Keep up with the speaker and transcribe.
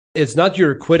It's not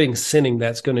your quitting sinning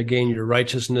that's going to gain your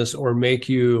righteousness or make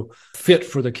you fit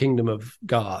for the kingdom of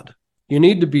God. You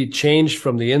need to be changed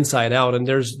from the inside out, and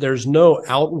there's no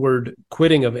outward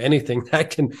quitting of anything that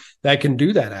can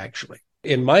do that, actually.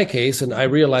 In my case, and I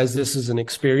realize this is an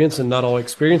experience and not all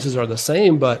experiences are the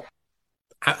same, but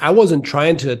I wasn't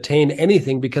trying to attain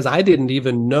anything because I didn't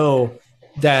even know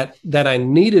that I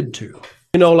needed to.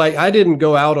 Like I didn't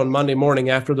go out on Monday morning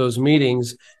after those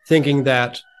meetings thinking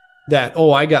that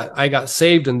oh, I got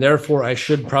saved and therefore I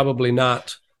should probably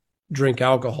not drink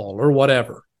alcohol or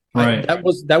whatever. Right. That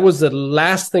was the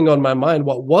last thing on my mind.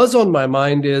 What was on my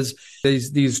mind is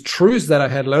these truths that I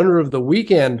had learned over the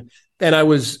weekend, and I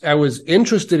was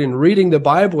interested in reading the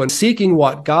Bible and seeking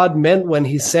what God meant when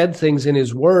He said things in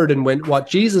His Word and when what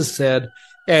Jesus said,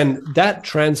 and that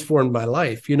transformed my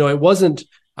life. It wasn't.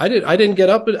 I didn't get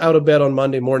up out of bed on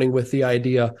Monday morning with the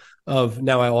idea of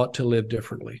now I ought to live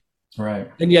differently, Right.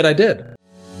 and yet I did.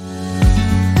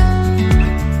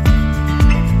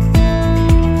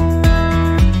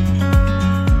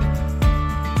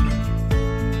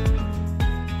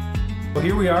 Well,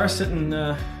 here we are sitting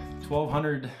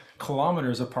 1,200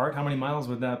 kilometers apart. How many miles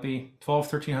would that be?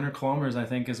 1,300 kilometers, I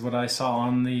think, is what I saw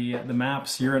on the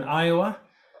maps. You're in Iowa?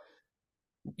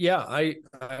 Yeah,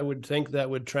 I would think that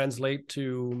would translate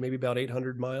to maybe about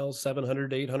 800 miles, 700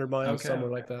 to 800 miles, Okay.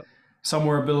 somewhere like that.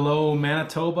 Somewhere below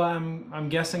Manitoba, I'm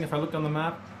guessing, if I look on the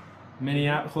map.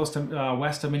 Minneapolis, close to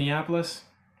west of Minneapolis.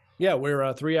 Yeah,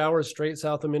 we're 3 hours straight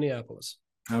south of Minneapolis.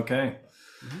 Okay.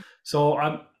 Mhm. So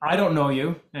I don't know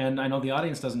you, and I know the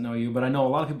audience doesn't know you, but I know a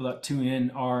lot of people that tune in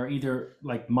are either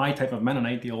like my type of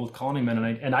Mennonite, the old colony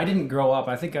Mennonite, and I didn't grow up.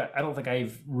 I don't think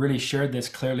I've really shared this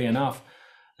clearly enough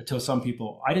to some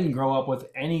people. I didn't grow up with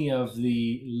any of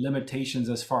the limitations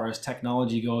as far as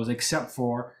technology goes, except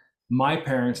for my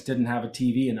parents didn't have a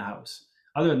TV in the house.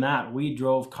 Other than that, we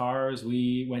drove cars,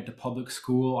 we went to public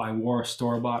school, I wore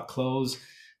store-bought clothes.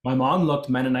 My mom looked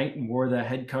Mennonite and wore the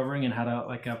head covering and had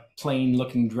a plain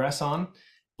looking dress on.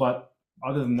 But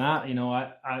other than that,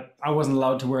 I wasn't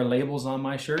allowed to wear labels on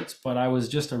my shirts, but I was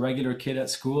just a regular kid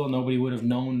at school. Nobody would have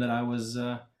known that I was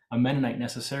a Mennonite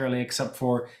necessarily, except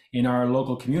for in our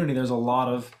local community, there's a lot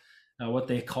of what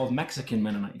they called Mexican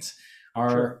Mennonites. Sure.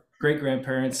 Our great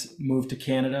grandparents moved to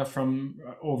Canada from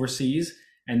overseas,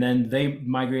 and then they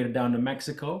migrated down to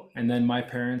Mexico, and then my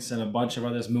parents and a bunch of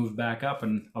others moved back up,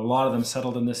 and a lot of them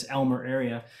settled in this Elmer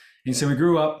area. And so we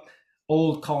grew up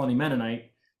old colony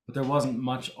Mennonite, but there wasn't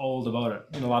much old about it.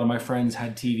 And a lot of my friends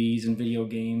had TVs and video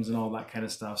games and all that kind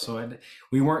of stuff. So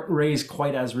we weren't raised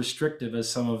quite as restrictive as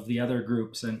some of the other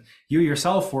groups. And you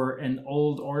yourself were an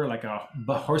old order, like a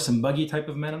horse and buggy type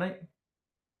of Mennonite?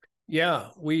 Yeah,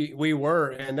 we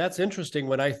were, and that's interesting.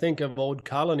 When I think of Old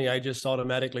Colony, I just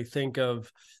automatically think of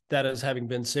that as having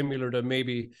been similar to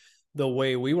maybe the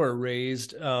way we were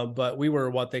raised. But we were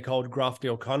what they called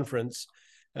Grafdale Conference,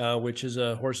 which is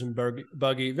a horse and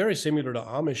buggy, very similar to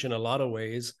Amish in a lot of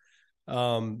ways.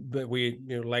 But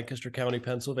Lancaster County,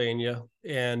 Pennsylvania,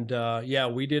 and yeah,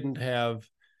 we didn't have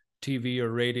TV or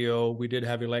radio. We did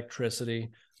have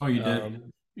electricity. Oh, you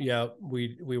did? Yeah,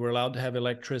 we were allowed to have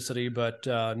electricity, but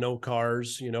no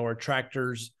cars. Our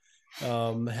tractors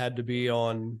had to be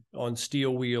on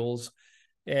steel wheels,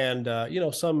 and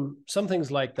some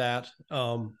things like that.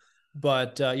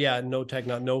 But yeah, no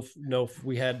no.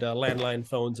 We had landline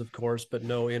phones, of course, but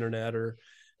no internet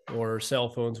or cell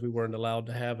phones. We weren't allowed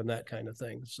to have and that kind of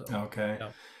thing. So Okay.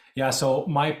 yeah, Yeah, so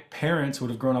my parents would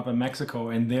have grown up in Mexico,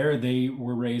 and there they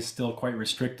were raised still quite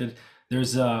restricted.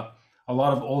 There's a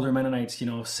lot of older Mennonites,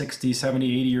 60, 70,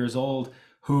 80 years old,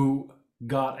 who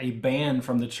got a ban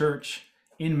from the church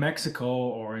in Mexico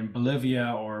or in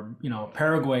Bolivia or,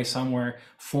 Paraguay somewhere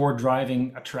for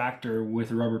driving a tractor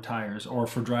with rubber tires or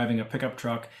for driving a pickup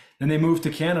truck. Then they moved to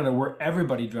Canada where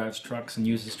everybody drives trucks and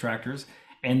uses tractors,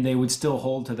 and they would still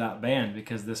hold to that ban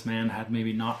because this man had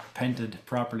maybe not repented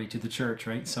properly to the church,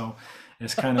 right? So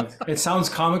it sounds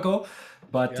comical,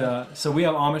 but yeah. so we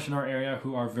have Amish in our area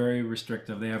who are very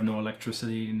restrictive. They have no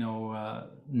electricity,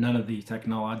 none of the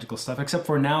technological stuff, except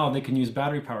for now they can use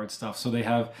battery powered stuff. So they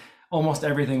have almost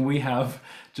everything we have,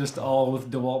 just all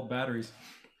with DeWalt batteries.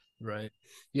 Right.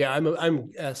 Yeah,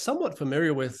 I'm somewhat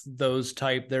familiar with those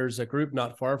type. There's a group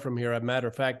not far from here. As a matter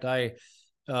of fact, I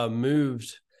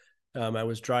moved. I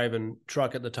was driving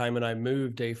truck at the time, and I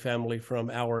moved a family from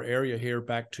our area here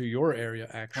back to your area,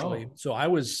 actually. Oh, So I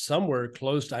was somewhere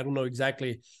close to, I don't know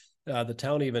exactly the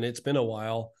town even. It's been a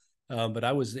while, but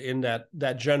I was in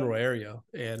that general area,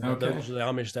 and okay. those are the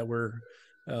Amish that were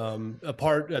a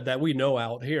part that we know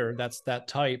out here. That's that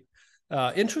type.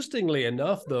 Interestingly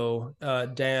enough, though,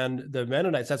 Dan, the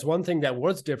Mennonites, that's one thing that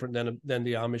was different than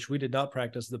the Amish. We did not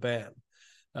practice the ban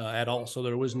at all. So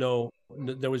there was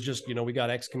just, we got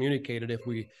excommunicated if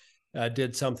we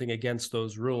did something against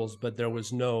those rules, but there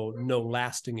was no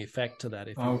lasting effect to that.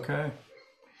 If you will. Okay.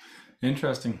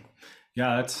 Interesting.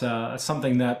 Yeah, that's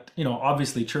something that,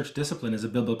 obviously church discipline is a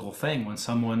biblical thing. When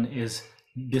someone is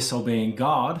disobeying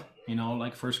God,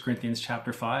 like 1 Corinthians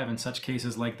chapter 5 and such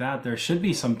cases like that, there should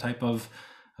be some type of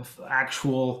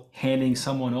actual handing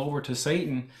someone over to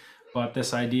Satan. But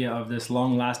this idea of this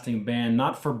long-lasting ban,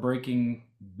 not for breaking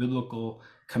biblical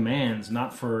commands,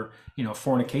 not for,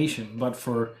 fornication, but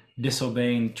for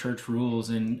disobeying church rules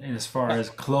in as far as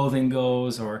clothing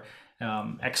goes, or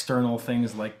external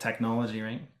things like technology,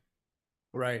 right?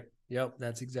 Right. Yep.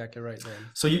 That's exactly right, man.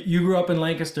 So you grew up in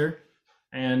Lancaster,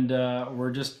 and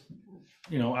were just,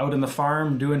 out in the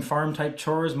farm doing farm type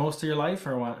chores most of your life,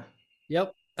 or what?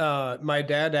 Yep. My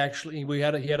dad actually, he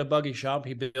had a buggy shop.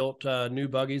 He built new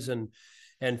buggies and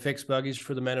fixed buggies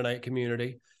for the Mennonite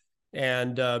community.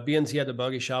 And being he had the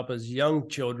buggy shop, as young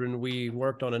children, we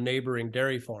worked on a neighboring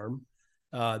dairy farm.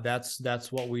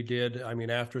 That's what we did. I mean,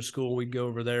 after school, we'd go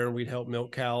over there and we'd help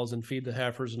milk cows and feed the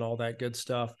heifers and all that good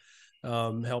stuff.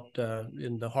 Helped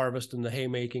in the harvest and the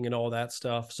haymaking and all that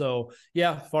stuff. So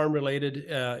yeah, farm related.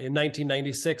 In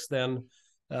 1996, then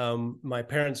my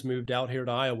parents moved out here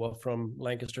to Iowa from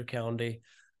Lancaster County,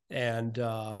 and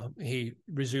he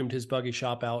resumed his buggy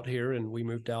shop out here, and we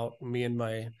moved out. Me and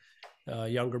my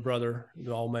younger brother,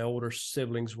 all my older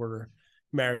siblings were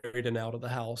married and out of the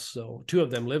house. So two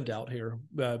of them lived out here,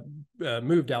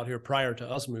 moved out here prior to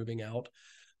us moving out.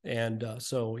 And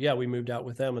so, yeah, we moved out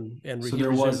with them and So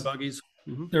there was buggies.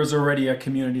 Mm-hmm. There's already a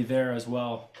community there as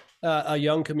well. A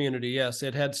young community, yes.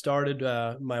 It had started.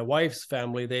 My wife's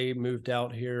family, they moved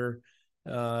out here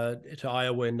to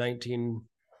Iowa in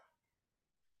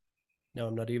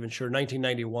I'm not even sure,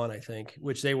 1991, I think,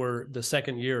 which they were the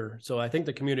second year. So I think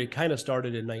the community kind of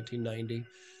started in 1990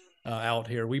 out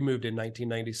here. We moved in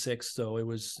 1996, so it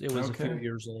was okay. A few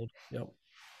years old. Yep.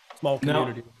 Small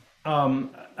community. Now,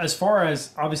 as far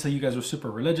as, obviously you guys were super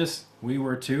religious, we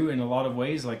were too in a lot of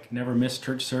ways, like never missed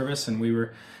church service, and we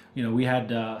were, we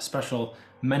had special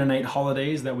Mennonite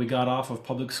holidays that we got off of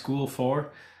public school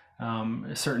for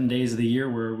certain days of the year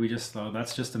where we just thought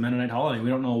that's just a Mennonite holiday.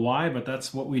 We don't know why, but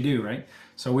that's what we do, right?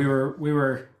 So we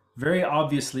were very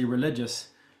obviously religious,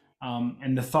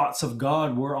 and the thoughts of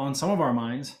God were on some of our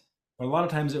minds, but a lot of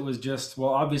times it was just,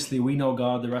 well, obviously we know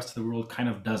God, the rest of the world kind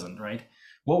of doesn't, right?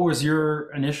 What was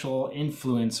your initial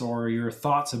influence or your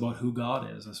thoughts about who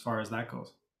God is as far as that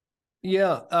goes?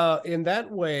 Yeah, in that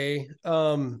way,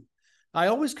 I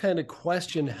always kind of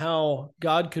questioned how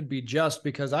God could be just,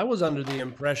 because I was under the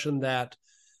impression that,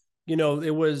 it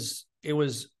was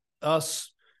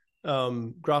us,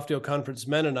 Grafdale Conference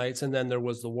Mennonites, and then there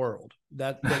was the world.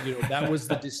 That was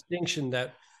the distinction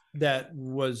that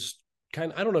was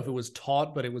kind of, I don't know if it was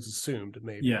taught, but it was assumed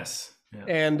maybe. Yes. Yeah.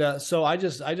 And so I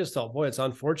just thought, boy, it's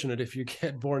unfortunate if you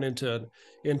get born into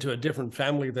a different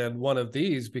family than one of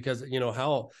these, because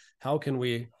how can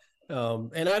we?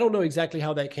 And I don't know exactly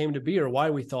how that came to be or why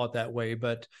we thought that way,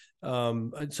 but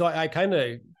so I kind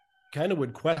of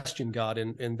would question God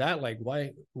in that, like,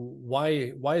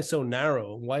 why so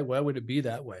narrow? Why would it be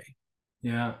that way?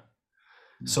 Yeah.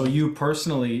 So you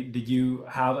personally, did you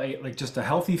have just a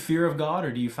healthy fear of God,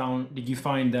 or did you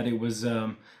find that it was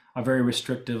a very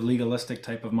restrictive, legalistic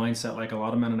type of mindset, like a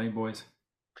lot of Mennonite boys?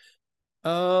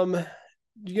 To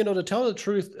tell the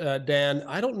truth, Dan,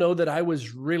 I don't know that I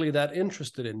was really that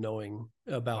interested in knowing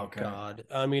about God.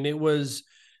 I mean, it was,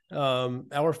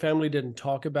 our family didn't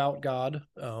talk about God.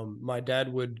 My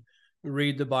dad would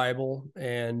read the Bible,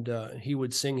 and he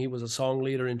would sing. He was a song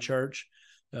leader in church.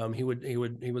 He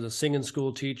was a singing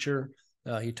school teacher.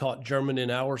 He taught German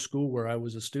in our school where I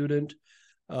was a student.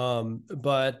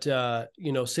 But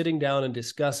sitting down and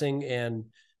discussing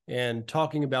and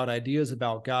talking about ideas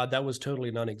about God, that was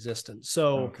totally non-existent.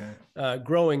 So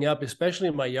growing up, especially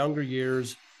in my younger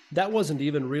years, that wasn't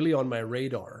even really on my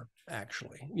radar,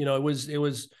 actually.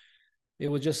 It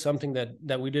was just something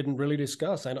that we didn't really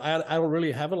discuss. And I don't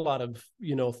really have a lot of,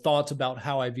 thoughts about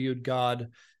how I viewed God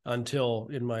until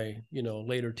in my,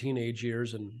 later teenage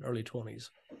years and early 20s.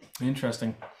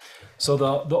 Interesting. So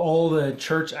all the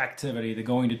church activity, the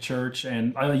going to church,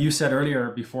 and you said earlier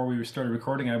before we started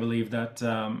recording, I believe, that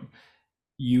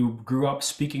you grew up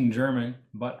speaking German,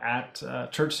 but at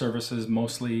church services,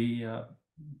 mostly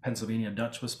Pennsylvania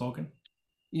Dutch was spoken.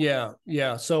 Yeah.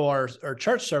 So our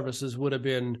church services would have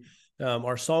been,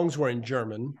 our songs were in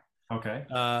German. Okay.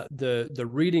 The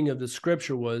reading of the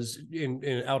scripture was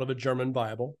in out of a German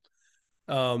Bible.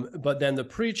 But then the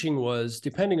preaching was,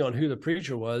 depending on who the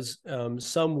preacher was,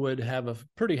 some would have a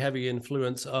pretty heavy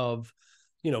influence of,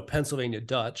 Pennsylvania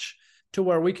Dutch, to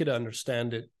where we could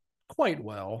understand it quite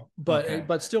well.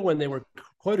 But still, when they were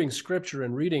quoting scripture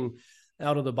and reading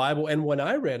out of the Bible, and when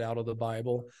I read out of the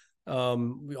Bible,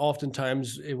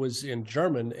 oftentimes it was in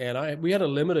German, and we had a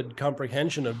limited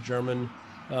comprehension of German.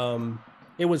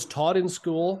 It was taught in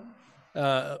school,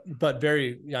 but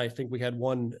I think we had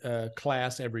one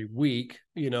class every week,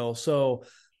 so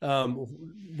I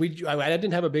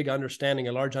didn't have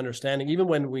a large understanding. Even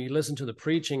when we listened to the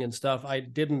preaching and stuff, I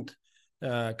didn't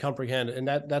comprehend. And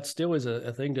that still is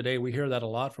a thing today. We hear that a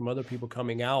lot from other people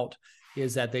coming out,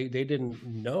 is that they didn't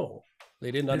know.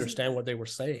 They didn't understand what they were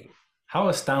saying. How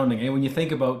astounding. And when you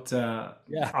think about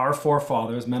our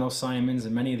forefathers, Menno Simons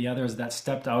and many of the others that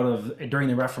stepped out of during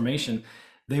the Reformation,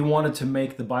 they wanted to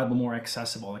make the Bible more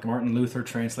accessible. Like Martin Luther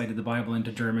translated the Bible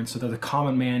into German so that the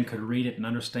common man could read it and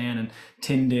understand, and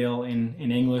Tyndale in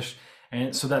English,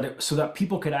 and so that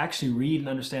people could actually read and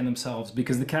understand themselves,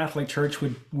 because the Catholic Church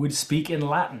would speak in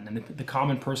Latin and the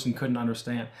common person couldn't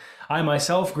understand. I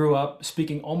myself grew up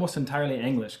speaking almost entirely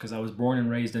English because I was born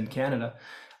and raised in Canada,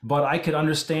 but I could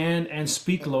understand and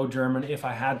speak Low German if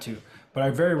I had to, but I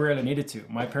very rarely needed to.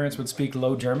 My parents would speak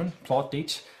Low German,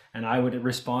 Plattdeutsch, and I would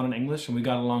respond in English, and we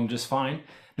got along just fine.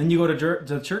 Then you go to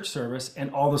the church service, and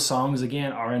all the songs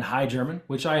again are in High German,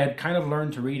 which I had kind of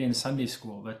learned to read in Sunday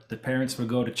school. That the parents would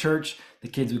go to church, the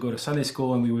kids would go to Sunday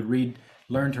school, and we would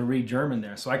learn to read German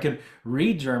there. So I could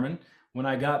read German. When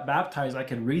I got baptized, I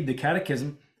could read the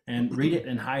catechism and read it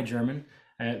in High German,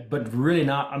 but really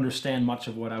not understand much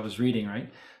of what I was reading, right?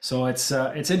 So it's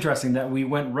interesting that we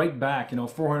went right back,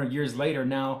 400 years later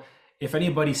now. If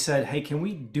anybody said, hey, can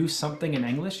we do something in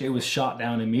English? It was shot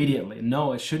down immediately.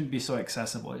 No, it shouldn't be so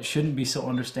accessible. It shouldn't be so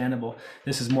understandable.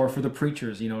 This is more for the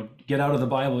preachers, get out of the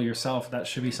Bible yourself. That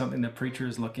should be something that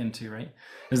preachers look into, right?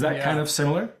 Is that kind of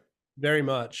similar? Very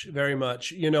much, very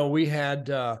much. We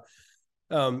had,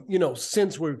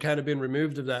 since we've kind of been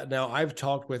removed of that now,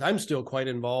 I'm still quite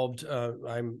involved.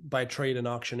 I'm by trade an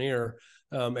auctioneer.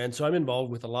 And so I'm involved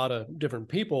with a lot of different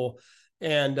people.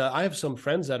 And I have some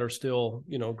friends that are still,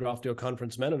 Grafdale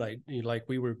Conference Mennonite, like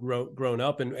we were grown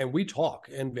up, and we talk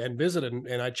and visit,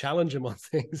 and I challenge them on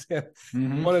things.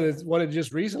 Mm-hmm. One of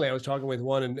just recently, I was talking with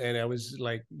one, and I was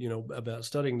like, about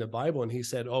studying the Bible, and he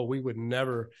said, "Oh, we would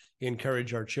never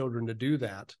encourage our children to do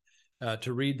that,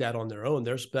 to read that on their own.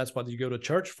 That's what you go to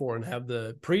church for, and have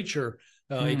the preacher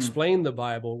explain the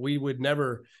Bible. We would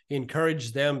never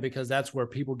encourage them, because that's where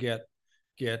people get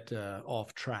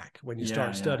off track when you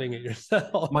start studying it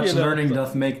yourself. Much learning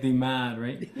doth make thee mad,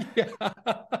 right?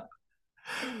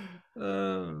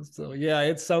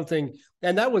 It's something.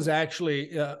 And that was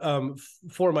actually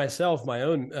for myself, my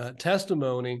own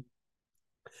testimony.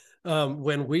 In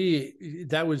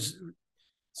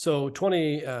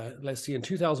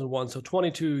 2001, so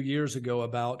 22 years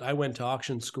ago, I went to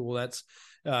auction school. That's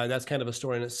kind of a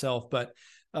story in itself, but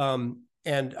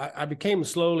and I became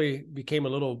a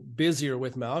little busier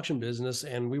with my auction business,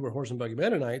 and we were horse and buggy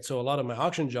Mennonite. So a lot of my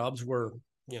auction jobs were,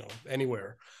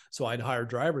 anywhere. So I'd hire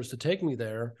drivers to take me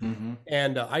there. Mm-hmm.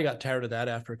 And I got tired of that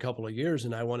after a couple of years,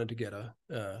 and I wanted to get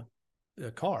a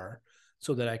car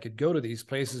so that I could go to these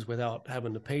places without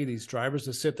having to pay these drivers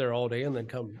to sit there all day and then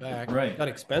come back. Right. It got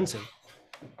expensive.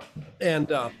 And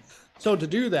so to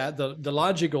do that, the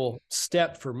logical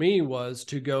step for me was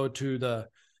to go to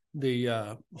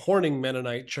the Horning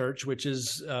Mennonite Church, which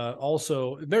is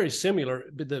also very similar.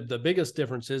 The biggest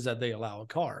difference is that they allow a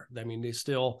car. I mean, they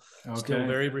still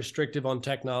very restrictive on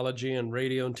technology and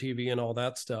radio and TV and all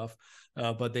that stuff,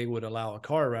 but they would allow a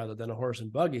car rather than a horse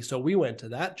and buggy. So we went to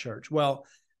that church. Well,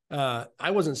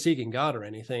 I wasn't seeking God or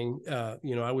anything. I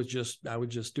was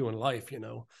just doing life,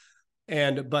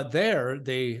 but there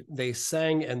they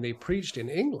sang and they preached in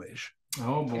English.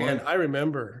 Oh boy! And I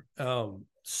remember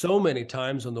so many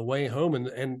times on the way home,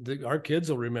 and our kids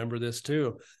will remember this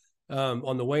too.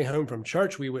 On the way home from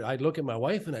church, I'd look at my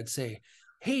wife and I'd say,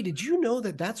 "Hey, did you know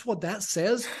that that's what that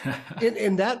says?"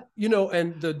 and that,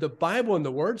 and the Bible and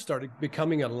the Word started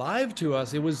becoming alive to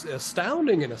us. It was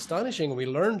astounding and astonishing. We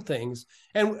learned things,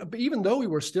 and even though we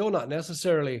were still not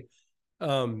necessarily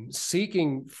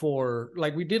seeking for,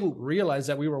 like, we didn't realize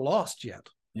that we were lost yet.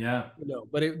 Yeah.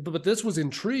 But this was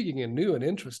intriguing and new and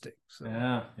interesting. So.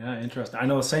 Yeah, interesting. I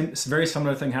know very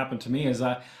similar thing happened to me, is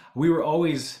that we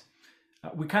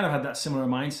kind of had that similar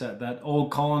mindset that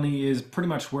Old Colony is pretty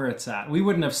much where it's at. We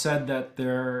wouldn't have said that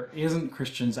there isn't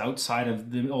Christians outside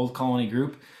of the Old Colony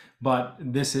group, but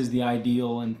this is the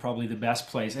ideal and probably the best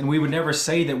place. And we would never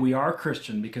say that we are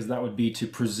Christian, because that would be to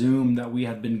presume that we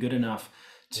had been good enough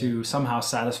to somehow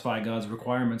satisfy God's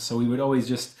requirements. So we would always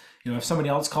just, if somebody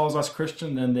else calls us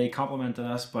Christian, then they complimented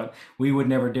us, but we would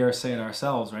never dare say it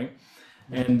ourselves, right?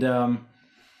 And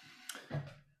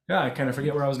I kind of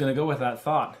forget where I was going to go with that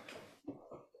thought.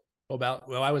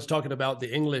 I was talking about the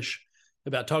English,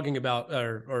 about talking about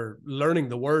or learning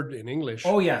the word in English.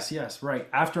 Oh, yes, right.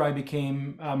 After I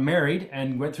became married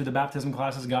and went through the baptism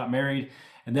classes, got married,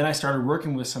 and then I started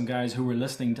working with some guys who were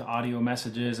listening to audio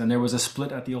messages, and there was a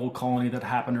split at the Old Colony that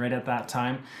happened right at that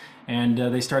time. And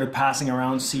they started passing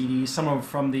around CDs, some of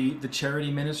from the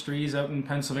charity ministries out in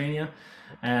Pennsylvania,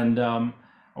 and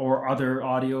or other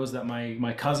audios that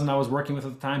my cousin I was working with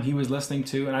at the time, he was listening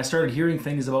to. And I started hearing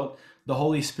things about the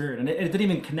Holy Spirit. And it didn't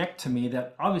even connect to me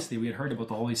that obviously we had heard about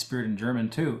the Holy Spirit in German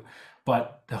too,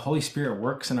 but the Holy Spirit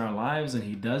works in our lives and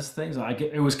he does things.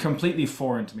 It was completely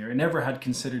foreign to me. I never had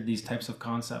considered these types of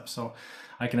concepts. So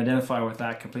I can identify with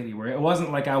that completely, where it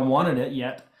wasn't like I wanted it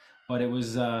yet, but it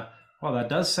was, well, that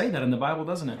does say that in the Bible,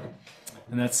 doesn't it?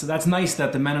 And that's nice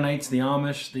that the Mennonites, the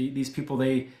Amish, these people,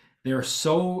 they're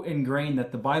so ingrained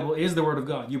that the Bible is the Word of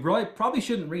God. You probably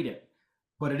shouldn't read it,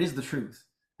 but it is the truth.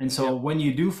 And so when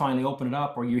you do finally open it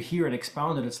up or you hear it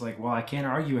expounded, it's like, well, I can't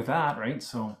argue with that, right?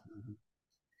 So,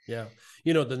 yeah,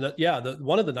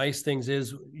 one of the nice things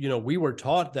is, we were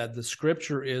taught that the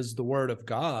Scripture is the Word of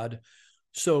God.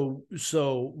 So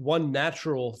one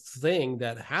natural thing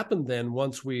that happened then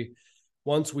once we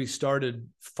started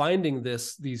finding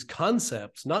these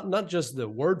concepts, not just the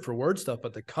word for word stuff,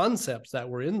 but the concepts that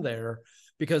were in there,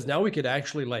 because now we could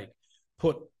actually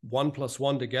put 1 +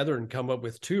 1 together and come up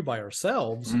with 2 by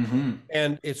ourselves. Mm-hmm.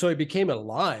 And so it became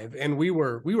alive, and we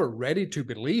were ready to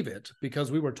believe it because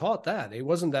we were taught that. It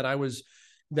wasn't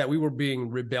that we were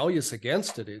being rebellious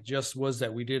against it. It just was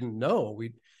that we didn't know.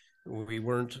 We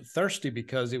weren't thirsty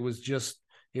because it was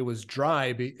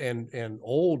dry and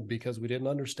old because we didn't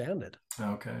understand it.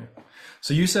 Okay.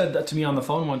 So you said that to me on the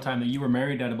phone one time that you were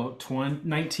married at about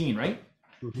 19, right?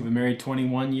 Mm-hmm. You've been married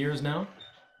 21 years now?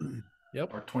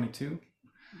 Yep. Or 22?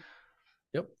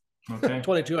 Yep. Okay.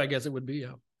 22, I guess it would be,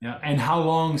 yeah. Yeah. And how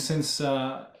long since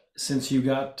you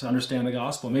got to understand the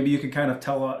gospel? Maybe you could kind of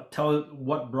tell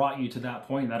what brought you to that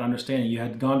point, that understanding. You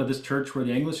had gone to this church where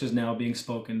the English is now being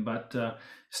spoken, but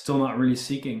still not really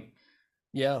seeking.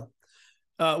 Yeah.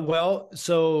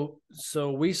 So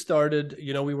we started,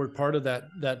 we were part of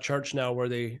that church now where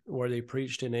they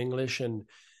preached in English,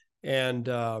 and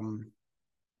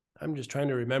I'm just trying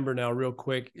to remember now real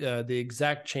quick the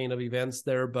exact chain of events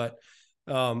there, but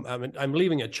I'm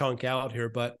leaving a chunk out here.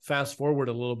 But fast forward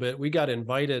a little bit, we got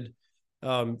invited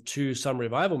to some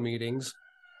revival meetings,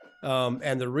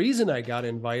 and the reason I got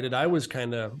invited, I was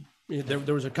kind of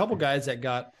there was a couple guys that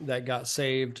got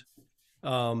saved.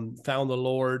 Found the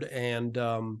Lord, and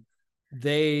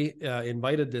they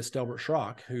invited this Delbert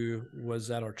Schrock, who was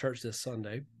at our church this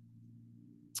Sunday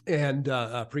and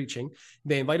preaching.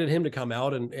 They invited him to come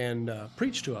out and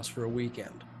preach to us for a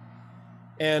weekend.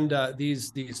 And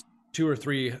these 2 or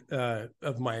 3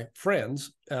 of my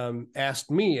friends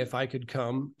asked me if I could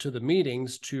come to the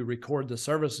meetings to record the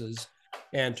services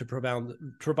and to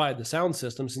provide the sound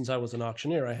system. Since I was an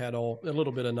auctioneer, I had a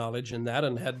little bit of knowledge in that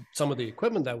and had some of the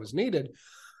equipment that was needed.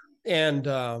 And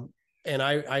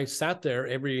I sat there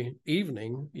every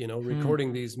evening,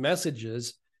 recording these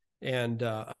messages, and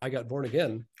I got born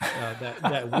again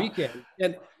that weekend.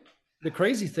 And the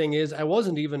crazy thing is, I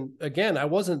wasn't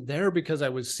there because I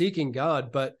was seeking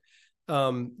God, but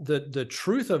the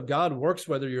truth of God works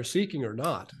whether you're seeking or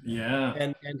not. Yeah.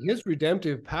 And his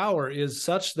redemptive power is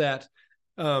such that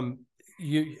the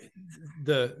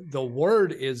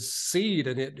word is seed,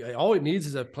 and all it needs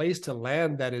is a place to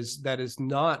land that is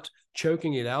not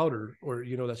choking it out or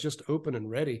that's just open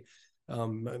and ready.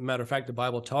 Matter of fact, the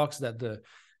Bible talks that the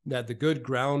good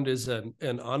ground is an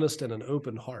honest and an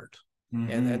open heart. Mm-hmm.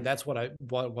 And that's what I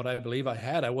believe I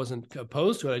had. I wasn't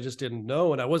opposed to it. I just didn't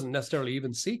know, and I wasn't necessarily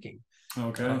even seeking.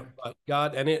 Okay. But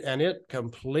God, and it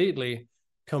completely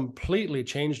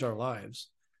changed our lives.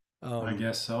 I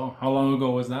guess so. How long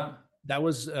ago was that? That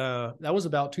was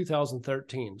about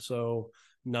 2013. So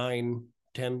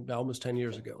 10, almost 10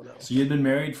 years ago now. So you'd been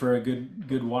married for a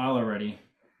good while already.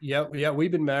 Yeah,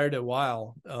 we've been married a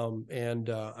while. There's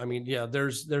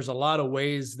a lot of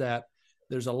ways that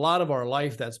there's a lot of our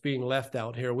life that's being left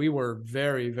out here. We were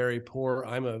very, very poor.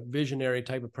 I'm a visionary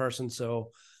type of person, so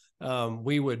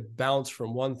we would bounce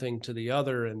from one thing to the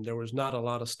other, and there was not a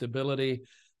lot of stability.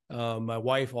 My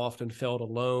wife often felt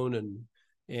alone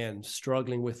and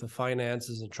struggling with the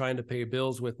finances and trying to pay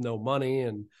bills with no money,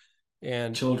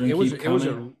 and children it was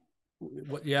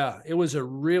a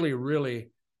really, really,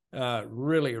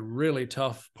 really, really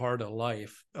tough part of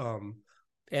life.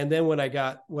 And then when I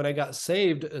got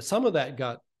saved, some of that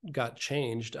got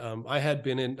changed.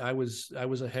 I was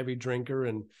a heavy drinker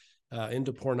and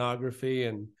into pornography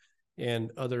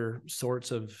and other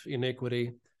sorts of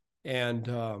iniquity, and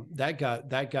that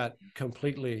got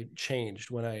completely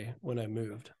changed when I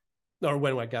moved, or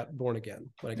when I got born again,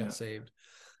 when I got saved.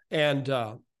 And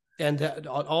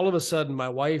all of a sudden my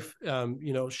wife,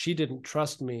 she didn't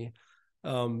trust me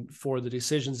for the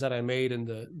decisions that I made and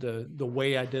the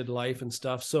way I did life and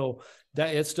stuff. So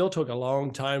that it still took a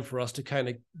long time for us to kind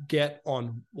of get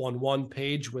on one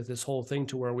page with this whole thing,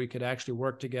 to where we could actually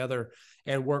work together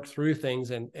and work through things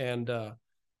and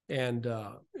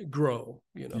grow.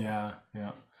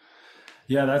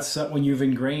 Yeah, that's when you've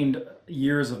ingrained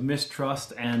years of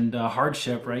mistrust and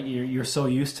hardship, right? You're so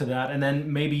used to that, and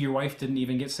then maybe your wife didn't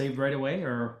even get saved right away,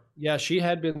 or yeah, she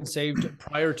had been saved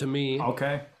prior to me.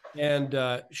 Okay. And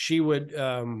she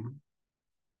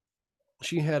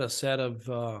had a set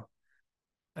of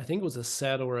I think it was a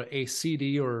set or a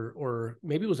CD, or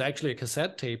maybe it was actually a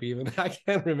cassette tape even. I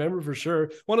can't remember for sure.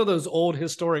 One of those old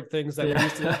historic things that we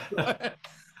used to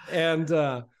and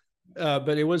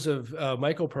but it was of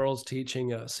Michael Pearl's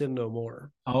teaching, Sin No More.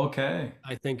 Okay.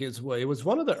 I think it was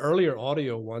one of the earlier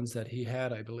audio ones that he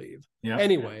had, I believe. Yeah.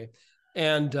 Anyway,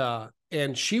 and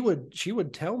she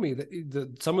would tell me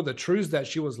that some of the truths that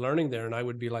she was learning there, and I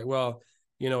would be like, well,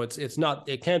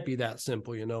 it can't be that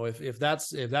simple. If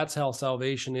that's how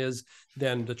salvation is,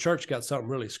 then the church got something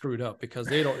really screwed up, because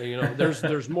they don't,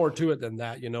 there's more to it than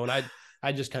that, and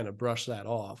I just kind of brushed that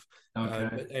off.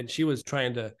 Okay. And she was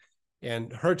trying to,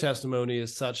 and her testimony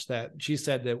is such that she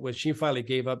said that when she finally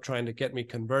gave up trying to get me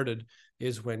converted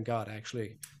is when God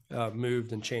actually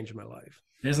moved and changed my life.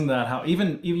 Isn't that how,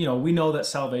 even we know that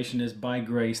salvation is by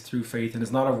grace through faith, and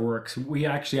it's not of works. We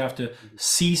actually have to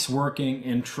cease working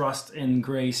and trust in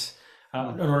grace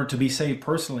in order to be saved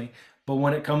personally. But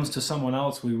when it comes to someone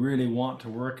else, we really want to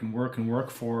work and work and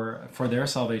work for their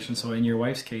salvation. So in your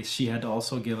wife's case, she had to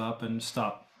also give up and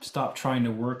stop trying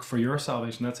to work for your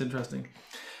salvation. That's interesting.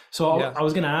 So yeah. I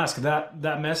was going to ask,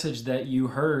 that message that you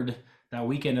heard that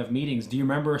weekend of meetings, do you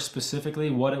remember specifically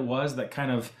what it was that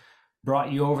kind of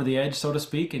brought you over the edge, so to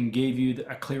speak, and gave you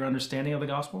a clear understanding of the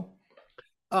gospel?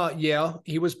 Yeah,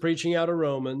 he was preaching out of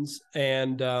Romans,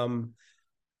 and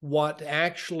what I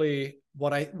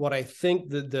think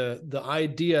the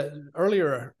idea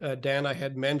earlier, Dan, I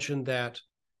had mentioned that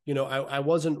I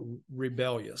wasn't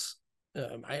rebellious.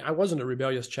 I wasn't a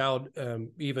rebellious child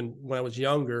even when I was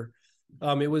younger.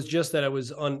 It was just that I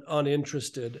was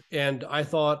uninterested, and I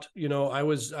thought, I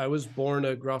was born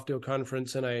at Grafdale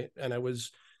Conference, and I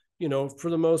was, for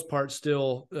the most part,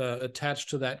 still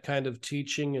attached to that kind of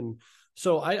teaching, and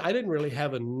so I didn't really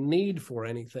have a need for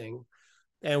anything.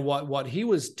 And what he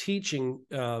was teaching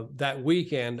that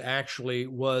weekend actually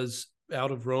was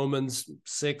out of Romans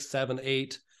 6, 7,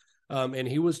 8, and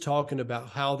he was talking about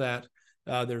how that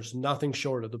there's nothing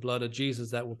short of the blood of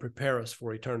Jesus that will prepare us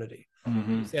for eternity.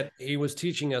 Mm-hmm. He was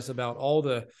teaching us about all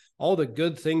the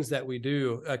good things that we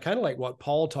do, kind of like what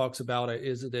Paul talks about.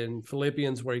 Is it in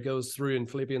Philippians, where he goes through in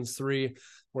Philippians 3,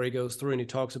 where he goes through and he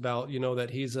talks about, that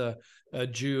he's a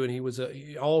Jew, and he was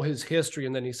all his history,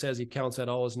 and then he says he counts that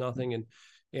all as nothing,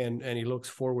 and he looks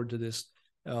forward to this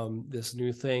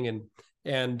new thing,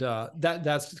 and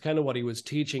that's kind of what he was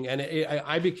teaching. And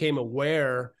I became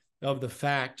aware of the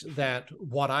fact that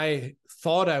what I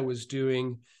thought I was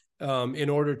doing in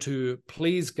order to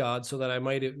please God, so that I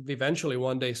might eventually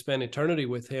one day spend eternity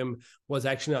with him, was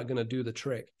actually not going to do the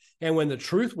trick. And when the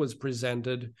truth was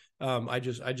presented, I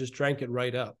just drank it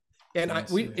right up. And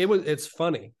it's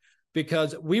funny,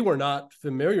 because we were not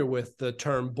familiar with the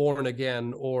term born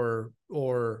again or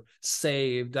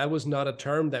saved. That was not a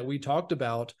term that we talked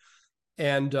about.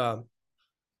 And I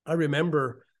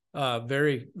remember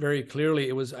very, very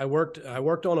clearly, I worked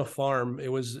on a farm.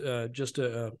 It was a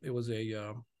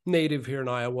native here in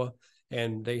Iowa,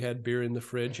 and they had beer in the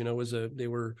fridge. They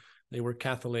were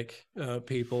Catholic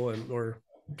people, or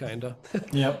kind of.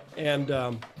 Yep.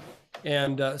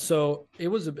 And so it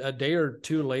was a day or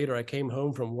two later, I came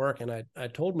home from work, and I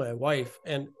told my wife,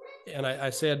 and I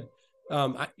said,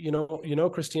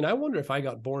 Christine, I wonder if I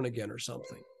got born again or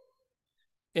something.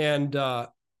 And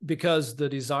because the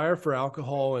desire for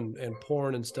alcohol and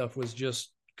porn and stuff was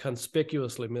just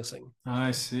conspicuously missing. I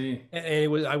see.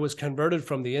 And I was converted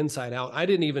from the inside out. I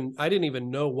didn't even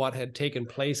know what had taken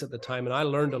place at the time, and I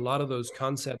learned a lot of those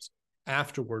concepts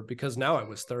afterward, because now I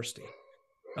was thirsty.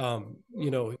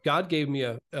 God gave me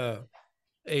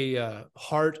a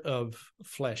heart of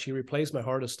flesh. He replaced my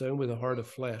heart of stone with a heart of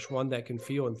flesh, one that can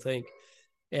feel and think.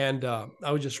 And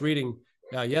I was just reading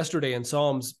yesterday in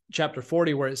Psalms chapter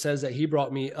 40, where it says that he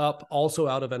brought me up also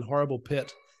out of an horrible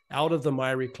pit, out of the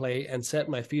miry clay, and set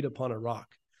my feet upon a rock.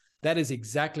 That is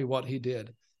exactly what he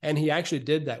did. And he actually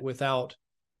did that without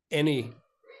any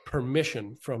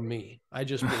permission from me. I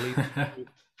just believed it,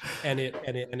 and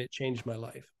it changed my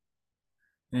life.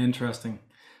 Interesting.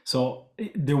 So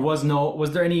was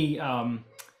there any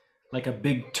like a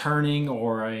big turning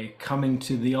or a coming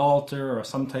to the altar or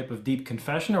some type of deep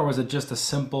confession, or was it just a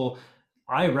simple,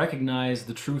 I recognize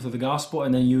the truth of the gospel,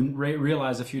 and then you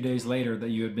realize a few days later that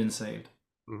you had been saved?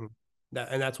 Mm-hmm.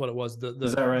 And that's what it was.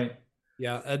 Is that right?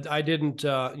 Yeah, I didn't,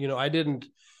 the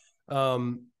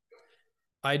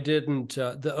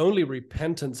only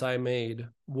repentance I made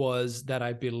was that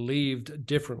I believed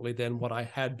differently than what I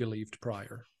had believed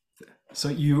prior. So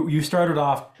you started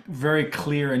off very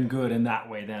clear and good in that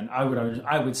way. Then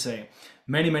I would say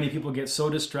many people get so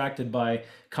distracted by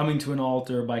coming to an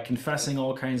altar, by confessing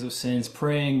all kinds of sins,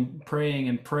 praying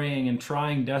and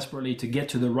trying desperately to get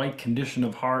to the right condition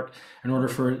of heart in order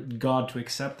for God to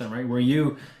accept them. Right, where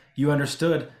you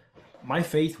understood, my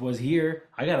faith was here,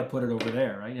 I got to put it over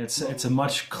there. Right, it's a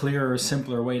much clearer,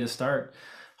 simpler way to start.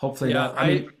 Hopefully,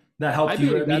 that helped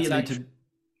you immediately to.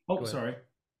 Oh, sorry.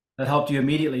 That helped you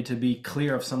immediately to be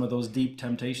clear of some of those deep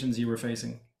temptations you were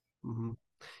facing. Mm-hmm.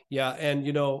 Yeah. And,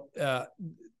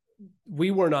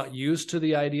 we were not used to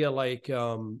the idea. Like,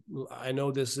 I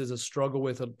know this is a struggle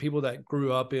with people that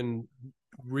grew up in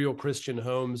real Christian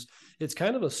homes. It's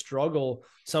kind of a struggle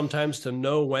sometimes to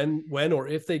know when or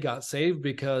if they got saved,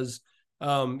 because,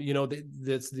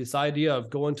 this idea of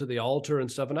going to the altar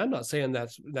and stuff. And I'm not saying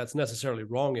that's necessarily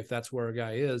wrong if that's where a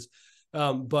guy is.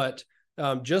 But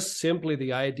just simply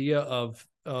the idea of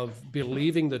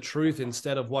believing the truth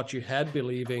instead of what you had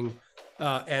believing,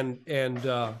 and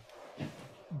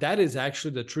that is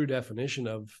actually the true definition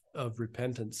of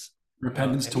repentance.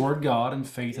 Repentance toward God and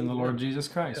faith in the Lord Jesus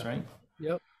Christ, right?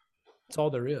 Yep, that's all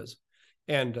there is.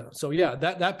 And so, yeah,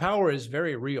 that power is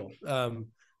very real.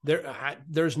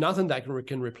 There's nothing that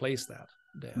can replace that,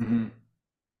 Dan. Mm-hmm.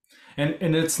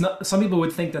 And it's not. Some people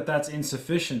would think that that's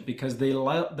insufficient because they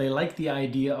like the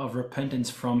idea of repentance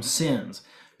from sins,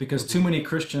 because too many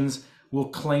Christians will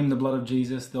claim the blood of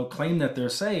Jesus, they'll claim that they're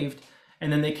saved,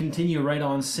 and then they continue right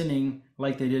on sinning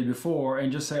like they did before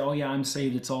and just say, oh yeah, I'm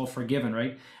saved, it's all forgiven,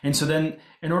 right? And so then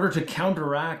in order to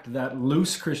counteract that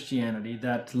loose Christianity,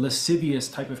 that lascivious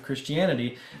type of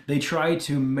Christianity, they try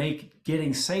to make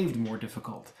getting saved more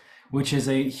difficult, which is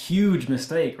a huge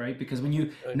mistake, right? Because when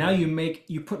you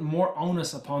put more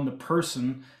onus upon the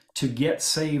person to get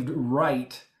saved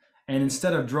right, and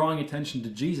instead of drawing attention to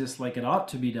Jesus like it ought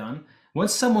to be done,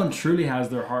 once someone truly has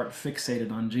their heart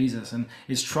fixated on Jesus and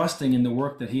is trusting in the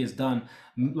work that he has done,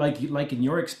 like in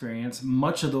your experience,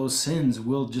 much of those sins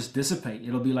will just dissipate.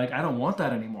 It'll be like, I don't want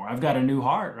that anymore. I've got a new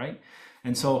heart, right?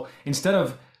 And so instead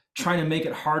of trying to make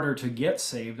it harder to get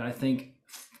saved, I think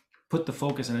put the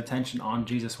focus and attention on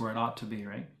Jesus where it ought to be,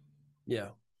 right?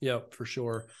 Yeah, for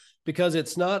sure. Because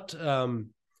it's not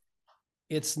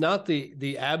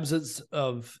the absence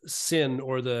of sin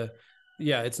or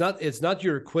it's not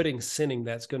your quitting sinning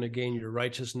that's going to gain your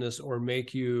righteousness or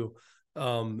make you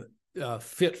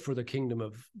fit for the kingdom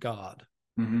of God.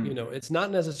 Mm-hmm. It's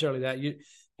not necessarily that. You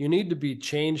need to be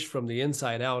changed from the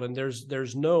inside out, and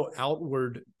there's no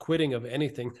outward quitting of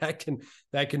anything that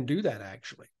can do that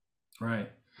actually. Right.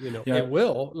 It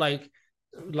will, like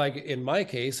in my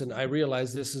case, and I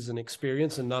realize this is an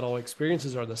experience and not all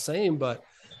experiences are the same, but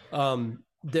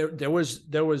there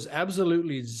was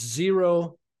absolutely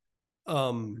zero.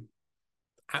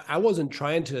 I wasn't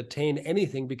trying to attain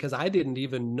anything because I didn't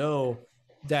even know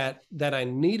that I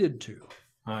needed to.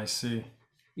 I see.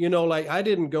 Like I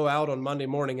didn't go out on Monday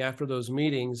morning after those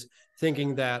meetings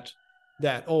thinking that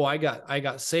I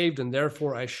got saved and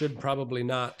therefore I should probably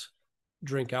not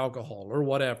drink alcohol or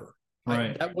whatever.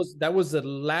 Right. That was the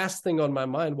last thing on my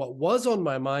mind. What was on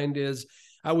my mind is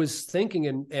I was thinking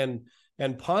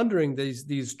and pondering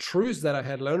these truths that I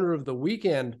had learned over the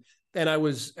weekend, and I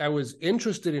was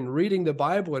interested in reading the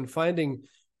Bible and finding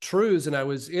truths, and I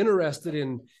was interested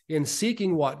in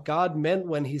seeking what God meant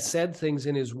when he said things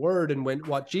in his word and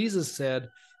what Jesus said,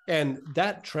 and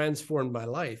that transformed my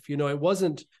life. It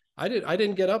wasn't I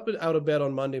didn't get up out of bed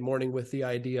on Monday morning with the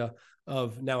idea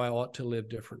of now I ought to live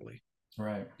differently.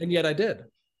 Right. And yet I did.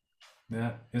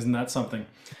 Yeah. Isn't that something?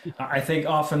 I think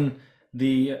often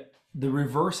the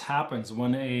reverse happens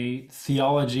when a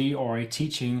theology or a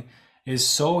teaching is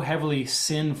so heavily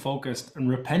sin focused and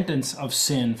repentance of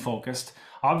sin focused.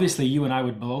 Obviously, you and I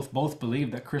would both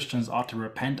believe that Christians ought to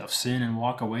repent of sin and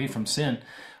walk away from sin.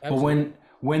 Absolutely. But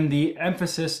when the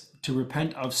emphasis to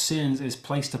repent of sins is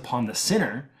placed upon the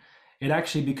sinner, it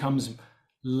actually becomes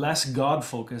less God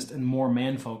focused and more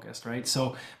man focused, right?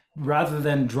 So rather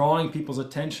than drawing people's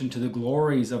attention to the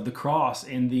glories of the cross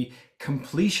and the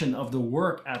completion of the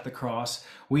work at the cross,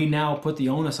 we now put the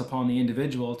onus upon the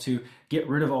individual to get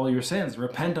rid of all your sins,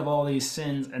 repent of all these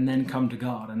sins, and then come to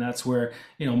God. And that's where,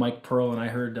 Mike Pearl, and I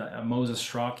heard Moses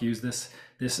Schrock use this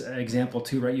example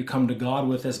too, right? You come to God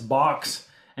with this box,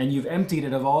 and you've emptied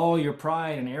it of all your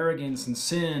pride and arrogance and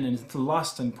sin and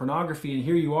lust and pornography. And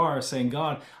here you are saying,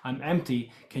 God, I'm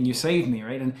empty. Can you save me,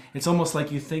 right? And it's almost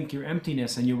like you think your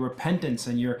emptiness and your repentance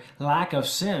and your lack of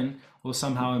sin will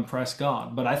somehow impress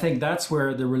God. But I think that's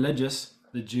where the religious,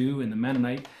 the Jew and the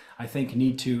Mennonite, I think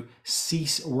need to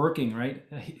cease working, right?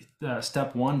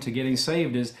 Step one to getting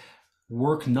saved is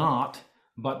work not,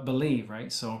 but believe,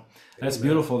 right? So that's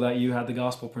beautiful that you had the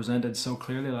gospel presented so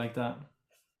clearly like that.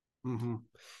 Mm-hmm.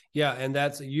 Yeah, and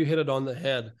you hit it on the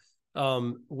head.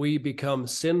 We become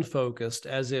sin focused,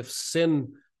 as if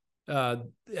sin,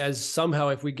 as somehow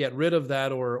if we get rid of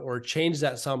that or change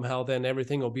that somehow, then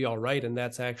everything will be all right. And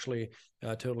that's actually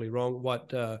totally wrong.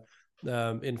 What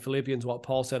in Philippians, what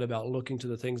Paul said about looking to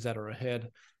the things that are ahead,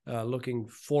 looking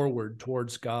forward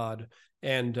towards God,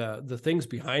 and the things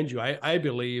behind you, I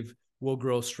believe, will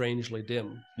grow strangely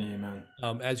dim. Amen.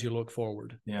 As you look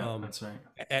forward. Yeah, that's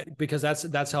right. Because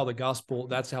that's how the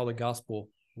gospel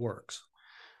works.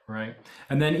 Right.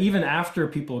 And then even after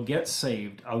people get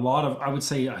saved, I would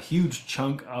say a huge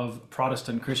chunk of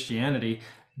Protestant Christianity,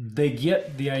 they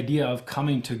get the idea of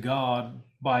coming to God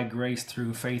by grace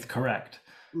through faith correct.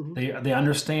 Mm-hmm. They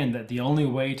understand that the only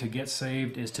way to get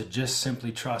saved is to just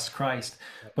simply trust Christ.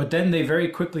 But then they very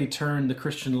quickly turn the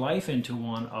Christian life into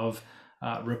one of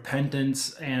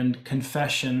repentance and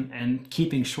confession and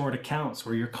keeping short accounts,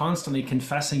 where you're constantly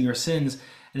confessing your sins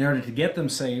in order to get them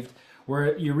saved.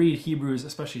 Where you read Hebrews,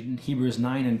 especially in Hebrews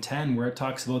 9 and 10, where it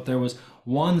talks about there was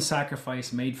one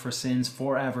sacrifice made for sins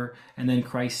forever, and then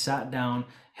Christ sat down,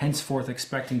 henceforth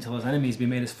expecting till his enemies be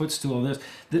made his footstool.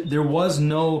 There was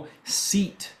no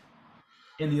seat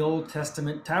in the Old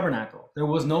Testament tabernacle. There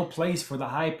was no place for the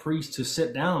high priest to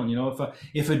sit down.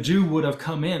 If a Jew would have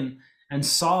come in and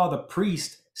saw the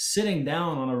priest sitting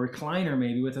down on a recliner,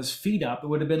 maybe with his feet up, it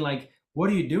would have been like, what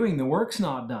are you doing? The work's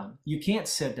not done. You can't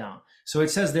sit down. So it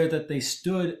says there that they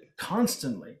stood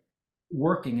constantly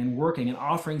working and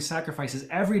offering sacrifices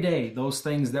every day, those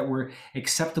things that were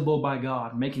acceptable by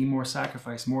God, making more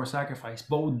sacrifice.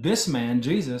 But with this man,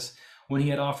 Jesus, when he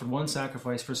had offered one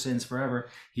sacrifice for sins forever,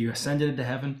 he ascended into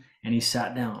heaven and he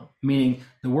sat down, meaning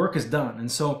the work is done.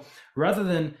 And so rather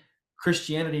than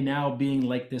Christianity now being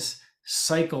like this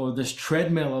cycle or this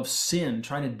treadmill of sin,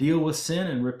 trying to deal with sin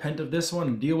and repent of this one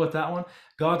and deal with that one,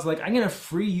 God's like, I'm going to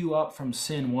free you up from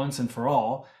sin once and for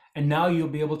all. And now you'll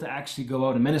be able to actually go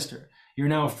out and minister. You're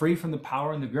now free from the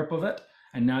power and the grip of it.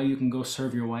 And now you can go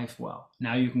serve your wife well.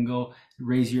 Now you can go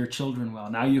raise your children well.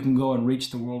 Now you can go and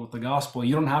reach the world with the gospel.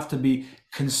 You don't have to be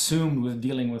consumed with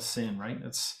dealing with sin, right?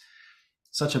 It's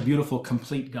such a beautiful,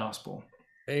 complete gospel.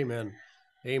 Amen.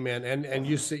 And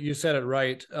you said it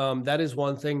right. That is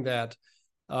one thing that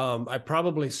I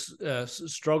probably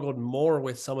struggled more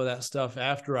with some of that stuff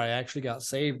after I actually got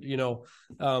saved.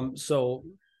 So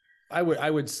I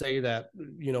would say that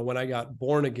when I got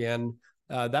born again,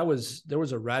 there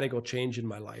was a radical change in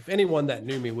my life. Anyone that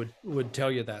knew me would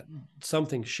tell you that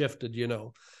something shifted.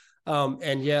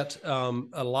 And yet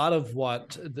a lot of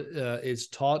what is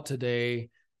taught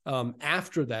today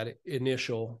after that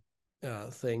initial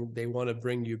thing, they want to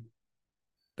bring you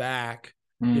back,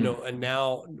 and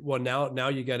now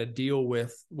you got to deal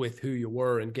with who you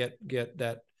were and get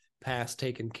that past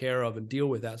taken care of and deal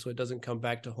with that so it doesn't come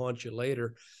back to haunt you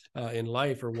later in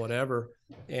life or whatever.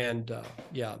 And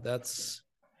that's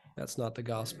not the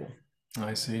gospel.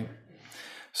 I see.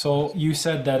 So you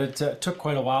said that it took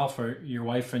quite a while for your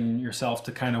wife and yourself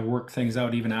to kind of work things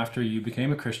out even after you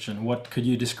became a Christian. What could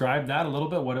you describe that a little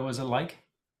bit? What was it like?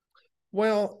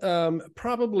 Well,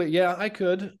 probably, yeah, I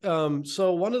could.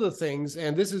 So one of the things,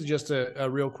 and this is just a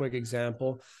real quick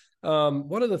example,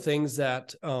 one of the things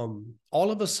that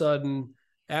all of a sudden,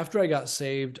 after I got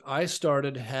saved, I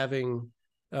started having,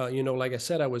 like I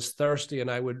said, I was thirsty,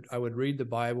 and I would read the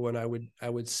Bible, and I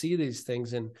would see these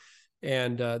things and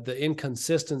the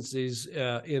inconsistencies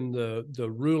in the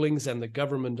rulings and the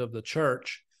government of the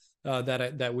church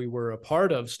that we were a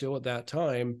part of still at that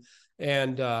time.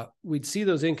 And we'd see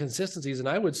those inconsistencies, and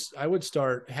I would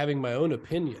start having my own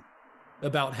opinion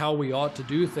about how we ought to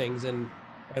do things and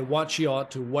what she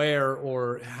ought to wear,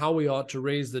 or how we ought to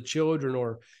raise the children,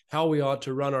 or how we ought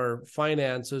to run our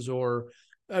finances, or,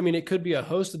 I mean, it could be a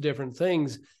host of different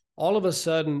things. All of a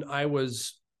sudden, I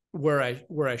was where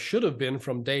I should have been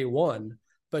from day one,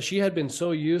 but she had been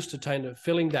so used to kind of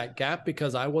filling that gap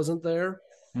because I wasn't there,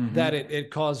 that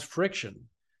it caused friction.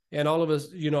 And all of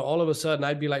a sudden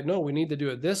I'd be like, no, we need to do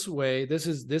it this way. This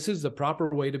is the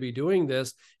proper way to be doing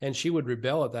this. And she would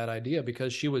rebel at that idea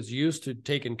because she was used to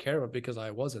taking care of it because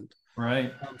I wasn't.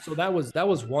 Right. So that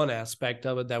was one aspect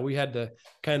of it that we had to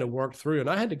kind of work through. And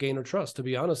I had to gain her trust, to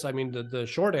be honest. I mean, the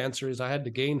short answer is I had to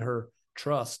gain her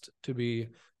trust to be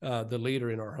the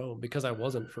leader in our home because I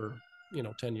wasn't for,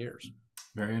 10 years.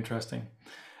 Very interesting.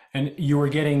 And you were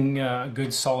getting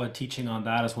good, solid teaching on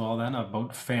that as well, then,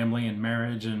 about family and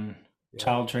marriage and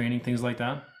child training, things like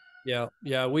that.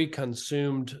 Yeah. We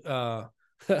consumed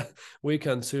we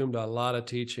consumed a lot of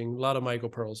teaching, a lot of Michael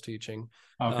Pearl's teaching.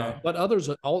 Okay. But others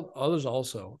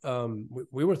also.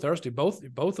 We were thirsty.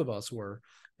 Both of us were,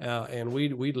 and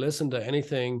we'd listen to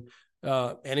anything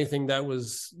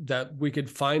that we could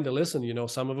find to listen.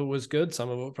 Some of it was good, some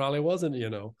of it probably wasn't.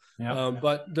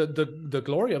 But the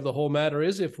glory of the whole matter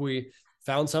is if we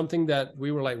found something that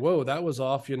we were like, whoa, that was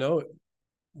off.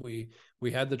 We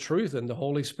had the truth, and the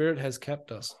Holy Spirit has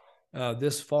kept us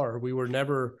this far. We were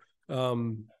never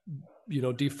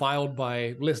defiled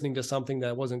by listening to something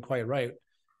that wasn't quite right.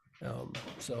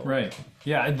 Right.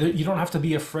 Yeah. You don't have to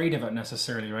be afraid of it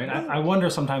necessarily, right? I wonder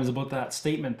sometimes about that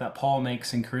statement that Paul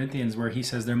makes in Corinthians where he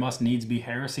says there must needs be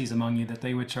heresies among you, that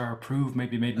they which are approved may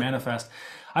be made manifest.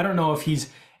 I don't know if he's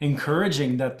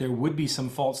encouraging that there would be some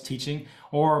false teaching,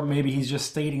 or maybe he's just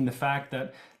stating the fact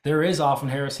that there is often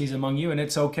heresies among you, and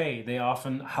it's okay. They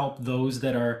often help those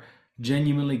that are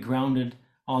genuinely grounded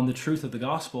on the truth of the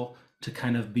gospel to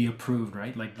kind of be approved,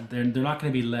 right? Like they're not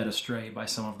going to be led astray by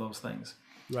some of those things.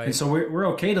 Right. And so we're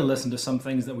okay to listen to some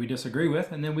things that we disagree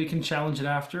with, and then we can challenge it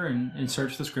after and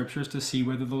search the scriptures to see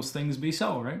whether those things be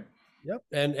so, right? Yep.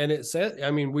 And it says,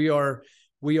 I mean, we are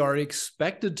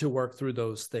expected to work through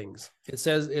those things. It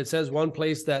says one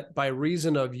place that by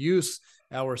reason of use,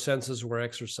 our senses were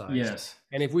exercised. Yes.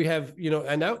 And if we have,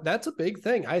 and that's a big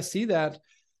thing. I see that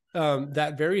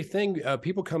very thing.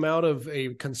 People come out of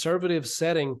a conservative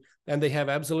setting and they have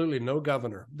absolutely no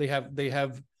governor. They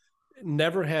have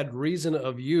never had reason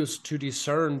of use to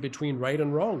discern between right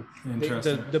and wrong.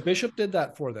 The bishop did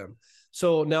that for them.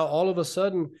 So now all of a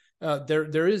sudden,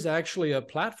 there is actually a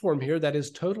platform here that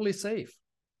is totally safe.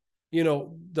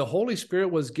 The Holy Spirit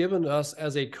was given us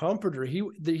as a comforter.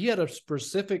 He had a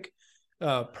specific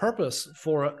purpose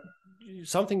for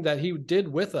something that he did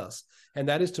with us, and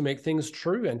that is to make things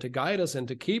true and to guide us and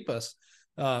to keep us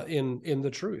in the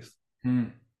truth.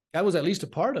 That was at least a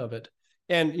part of it.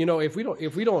 And if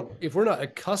we're not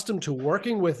accustomed to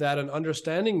working with that and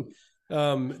understanding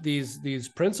these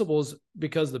principles,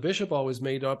 because the bishop always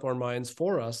made up our minds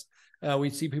for us, we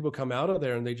see people come out of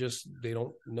there and they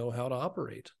don't know how to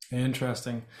operate.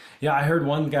 Interesting. Yeah, I heard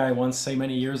one guy once say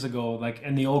many years ago, like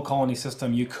in the old colony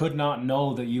system, you could not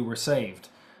know that you were saved.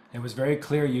 It was very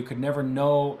clear you could never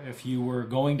know if you were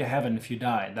going to heaven if you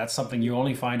died. That's something you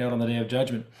only find out on the day of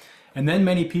judgment. And then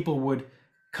many people would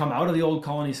come out of the old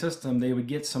colony system, they would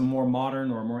get some more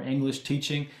modern or more English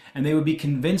teaching, and they would be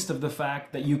convinced of the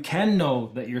fact that you can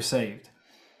know that you're saved,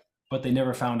 but they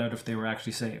never found out if they were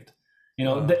actually saved.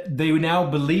 They would now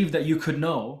believe that you could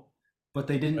know, but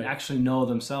they didn't actually know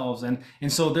themselves. And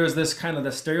so there's this kind of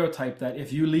the stereotype that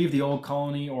if you leave the old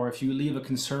colony, or if you leave a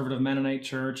conservative Mennonite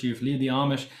church, if you leave the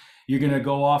Amish, you're going to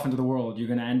go off into the world. You're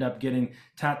going to end up getting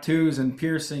tattoos and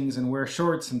piercings and wear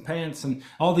shorts and pants and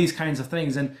all these kinds of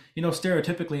things. And,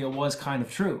 stereotypically, it was kind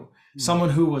of true. Someone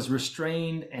who was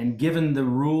restrained and given the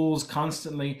rules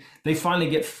constantly, they finally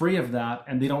get free of that,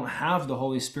 and they don't have the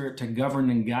Holy Spirit to govern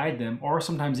and guide them. Or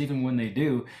sometimes even when they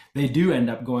do end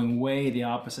up going way the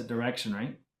opposite direction,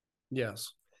 right?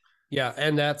 Yes. Yeah.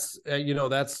 And that's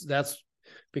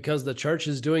because the church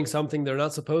is doing something they're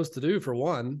not supposed to do, for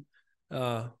one.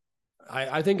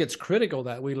 I think it's critical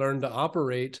that we learn to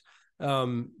operate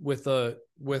with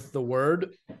the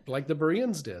word like the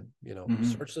Bereans did,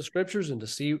 search the scriptures and to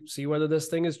see whether this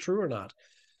thing is true or not.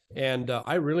 And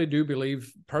I really do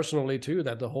believe personally too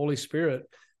that the Holy Spirit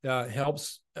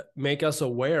helps make us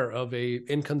aware of a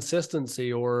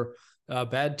inconsistency or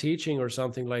bad teaching or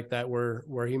something like that,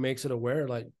 where he makes it aware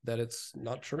like that it's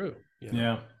not true.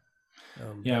 Yeah.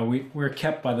 We're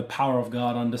kept by the power of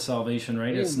God unto salvation,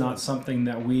 right? It's not something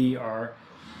that we are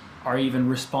even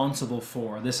responsible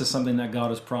for. This is something that God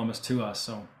has promised to us.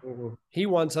 So he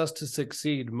wants us to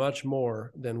succeed much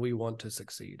more than we want to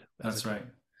succeed. That's right.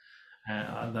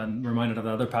 And then reminded of the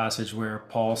other passage where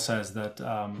Paul says that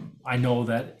I know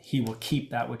that he will keep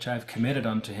that which I've committed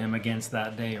unto him against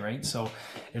that day, right? So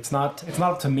it's not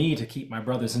up to me to keep my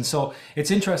brothers. And so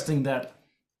it's interesting that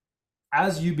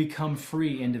as you become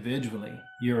free individually,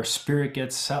 your spirit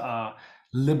gets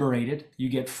liberated. You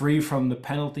get free from the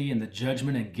penalty and the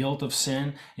judgment and guilt of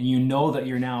sin, and you know that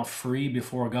you're now free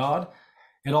before God.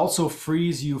 It also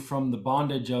frees you from the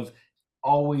bondage of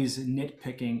always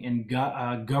nitpicking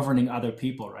and governing other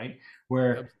people, right?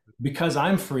 Where because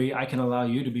I'm free, I can allow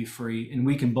you to be free, and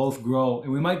we can both grow.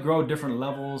 And we might grow different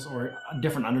levels or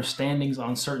different understandings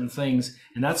on certain things,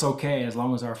 and that's okay as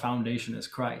long as our foundation is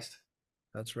Christ.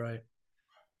 That's right.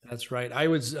 That's right. I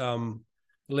was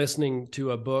listening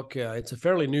to a book. It's a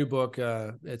fairly new book.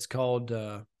 It's called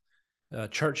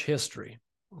Church History.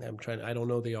 I don't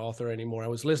know the author anymore. I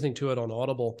was listening to it on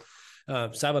Audible,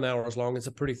 7 hours long. It's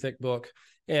a pretty thick book.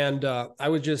 And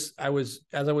as I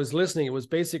was listening, it was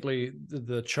basically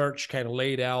the church kind of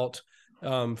laid out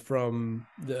from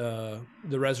the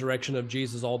resurrection of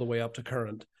Jesus all the way up to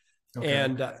current. Okay.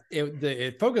 And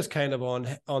it focused kind of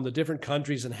on the different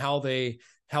countries and how they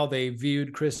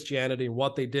viewed Christianity and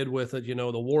what they did with it. You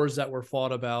know, the wars that were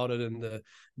fought about it, and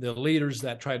the leaders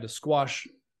that tried to squash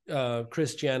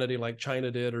Christianity, like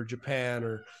China did, or Japan,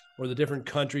 or the different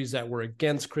countries that were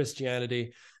against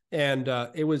Christianity. And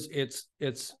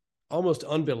it's almost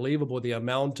unbelievable the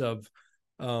amount of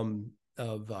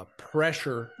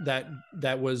pressure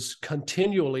that was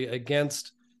continually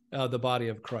against the body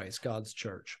of Christ, God's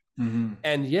church. Mm-hmm.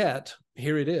 And yet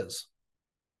here it is,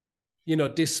 you know,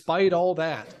 despite all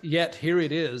that, yet here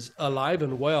it is, alive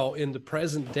and well in the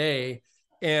present day.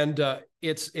 And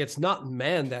it's not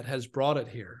man that has brought it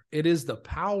here. It is the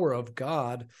power of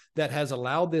God that has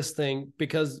allowed this thing,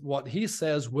 because what he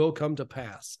says will come to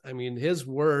pass. I mean, his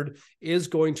word is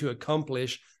going to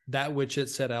accomplish that which it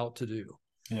set out to do.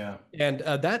 Yeah. And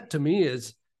that to me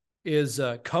is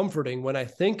comforting when I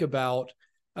think about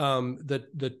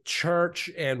the church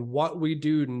and what we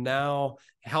do now,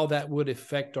 how that would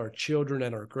affect our children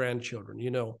and our grandchildren.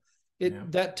 You know,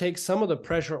 that takes some of the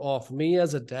pressure off me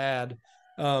as a dad,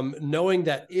 knowing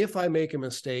that if I make a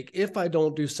mistake, if I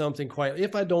don't do something quite,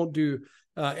 if I don't do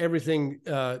everything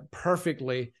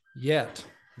perfectly, yet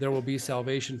there will be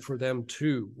salvation for them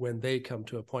too when they come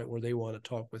to a point where they want to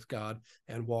talk with God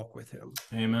and walk with him.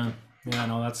 Amen. Yeah,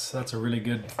 no, that's a really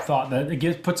good thought. That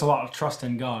it puts a lot of trust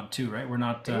in God too, right? We're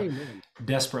not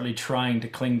desperately trying to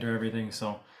cling to everything.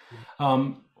 So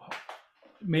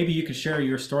maybe you could share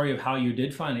your story of how you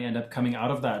did finally end up coming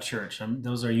out of that church.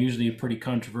 Those are usually pretty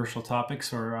controversial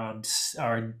topics or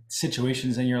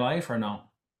situations in your life, or no?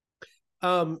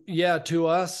 Yeah, to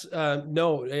us,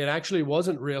 no, it actually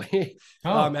wasn't really.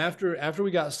 Oh. After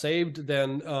we got saved,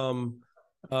 then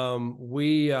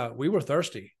we were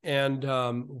thirsty, and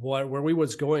where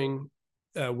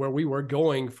we were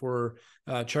going for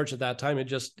church at that time, it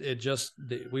just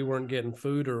we weren't getting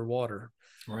food or water.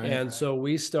 Right. And so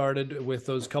we started with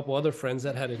those couple other friends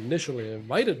that had initially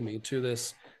invited me to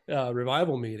this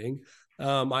revival meeting.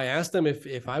 I asked them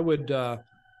if I would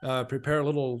prepare a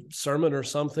little sermon or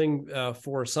something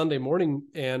for Sunday morning,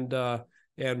 and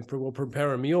we'll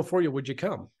prepare a meal for you. Would you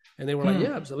come? And they were like,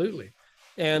 yeah, absolutely.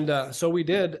 And so we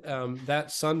did.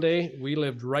 That Sunday, we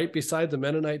lived right beside the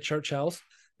Mennonite church house.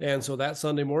 And so that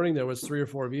Sunday morning, there was 3 or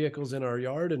 4 vehicles in our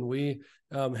yard, and we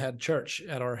had church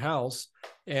at our house.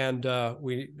 And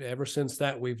ever since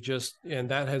that, and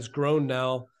that has grown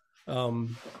now.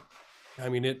 I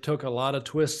mean, it took a lot of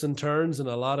twists and turns and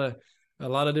a lot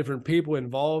of different people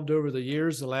involved over the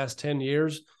years, the last 10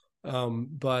 years.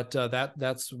 But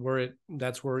that's where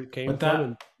it came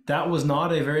from. That was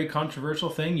not a very controversial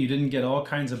thing. You didn't get all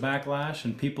kinds of backlash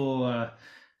and people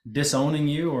disowning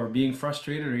you or being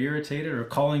frustrated or irritated or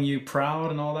calling you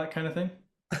proud and all that kind of thing?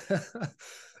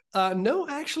 No,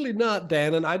 actually not,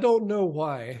 Dan. And I don't know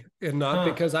why, and not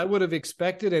because I would have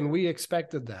expected, and we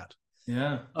expected that.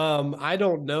 Yeah. I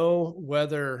don't know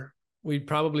whether we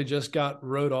probably just got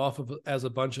wrote off as a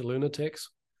bunch of lunatics,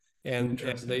 and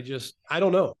they just, I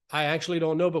don't know. I actually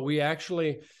don't know, but we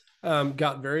actually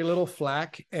got very little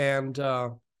flack, and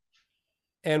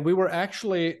we were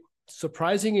actually,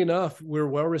 surprising enough, we're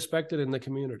well respected in the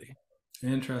community.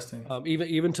 Interesting.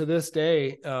 Even to this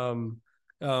day,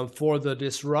 for the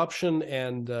disruption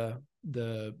and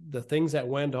the things that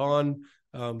went on,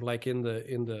 like in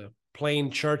the plain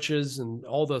churches and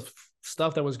all the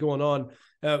stuff that was going on,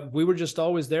 we were just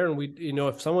always there. And we,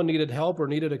 if someone needed help or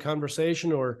needed a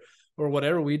conversation or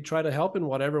whatever, we'd try to help in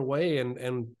whatever way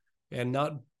and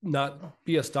not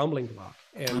be a stumbling block.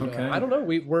 And okay. I don't know,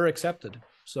 we're accepted.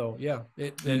 So yeah,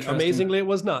 amazingly it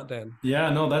was not then. Yeah,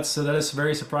 no, that is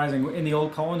very surprising. In the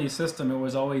old colony system, it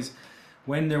was always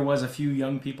when there was a few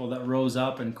young people that rose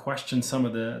up and questioned some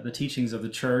of the teachings of the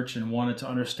church and wanted to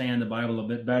understand the Bible a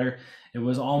bit better, it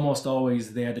was almost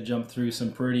always they had to jump through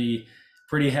some pretty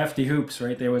hefty hoops,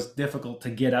 right? It was difficult to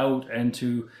get out and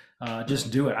to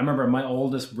just do it. I remember my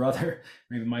oldest brother,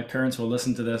 maybe my parents will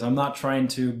listen to this. I'm not trying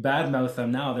to badmouth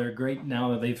them now. They're great now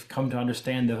that they've come to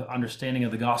understand the understanding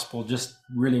of the gospel just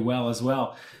really well as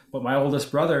well. But my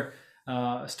oldest brother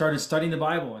started studying the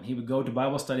Bible, and he would go to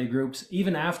Bible study groups.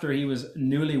 Even after he was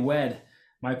newlywed,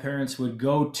 my parents would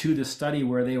go to the study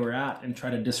where they were at and try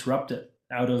to disrupt it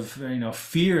out of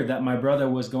fear that my brother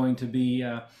was going to be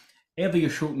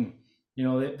Eviashooten.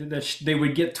 They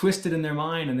would get twisted in their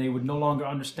mind, and they would no longer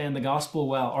understand the gospel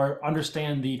well or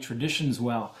understand the traditions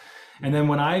well. And then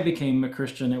when I became a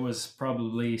Christian, it was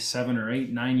probably 7 or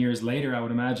 8, 9 years later, I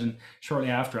would imagine, shortly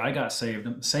after I got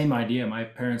saved. Same idea. My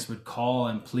parents would call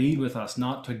and plead with us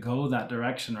not to go that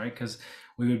direction, right? Because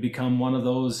we would become one of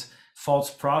those false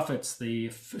prophets, the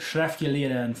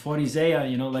Schriftgelehrte and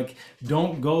Pharisaea, like,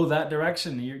 don't go that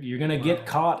direction. You're going to get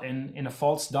caught in a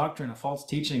false doctrine, a false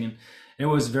teaching. And it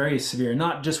was very severe,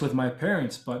 not just with my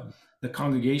parents, but the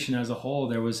congregation as a whole.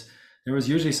 There was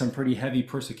usually some pretty heavy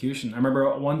persecution. I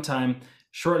remember one time,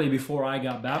 shortly before I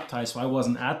got baptized, so I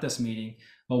wasn't at this meeting,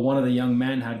 but one of the young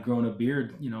men had grown a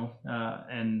beard,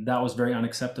 and that was very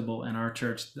unacceptable in our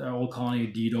church, the Old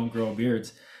Colony. You don't grow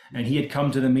beards. And he had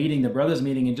come to the meeting, the brothers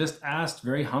meeting, and just asked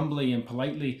very humbly and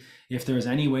politely if there was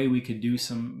any way we could do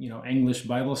some, English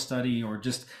Bible study, or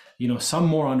just, some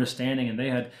more understanding. And they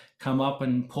had come up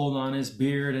and pulled on his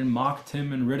beard and mocked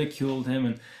him and ridiculed him.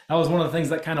 And that was one of the things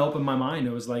that kind of opened my mind.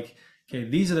 It was like, okay,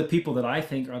 these are the people that I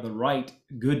think are the right,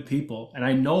 good people. And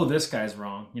I know this guy's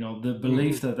wrong. The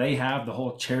belief that they have, the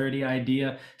whole charity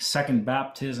idea, second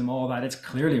baptism, all that, it's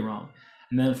clearly wrong.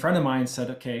 And then a friend of mine said,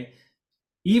 okay,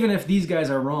 even if these guys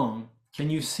are wrong,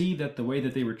 can you see that the way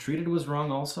that they were treated was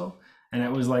wrong also? And it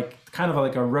was like kind of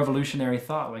like a revolutionary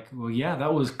thought, like, well, yeah,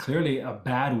 that was clearly a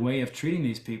bad way of treating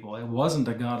these people. It wasn't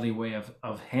a godly way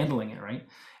of handling it, right?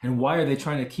 And why are they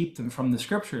trying to keep them from the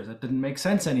scriptures? That didn't make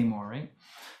sense anymore, right?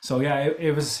 So yeah,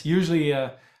 it was usually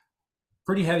a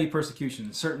pretty heavy persecution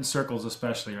in certain circles,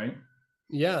 especially, right?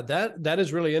 Yeah, that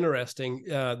is really interesting.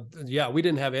 Yeah, we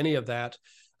didn't have any of that.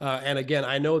 And again,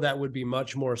 I know that would be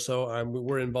much more so.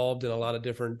 We're involved in a lot of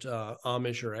different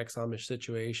Amish or ex-Amish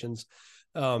situations,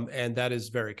 and that is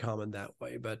very common that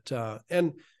way. But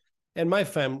and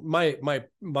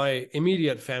my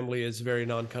immediate family is very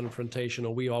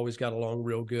non-confrontational. We always got along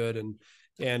real good,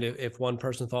 and if one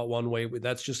person thought one way,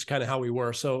 that's just kind of how we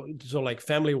were. So like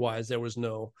family-wise, there was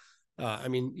no.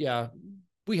 Yeah,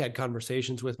 we had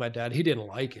conversations with my dad. He didn't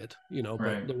like it, but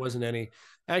right. There wasn't any.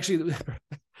 Actually,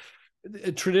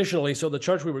 traditionally, so the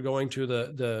church we were going to,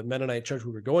 the Mennonite church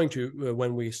we were going to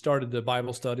when we started the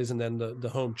Bible studies and then the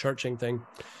home churching thing,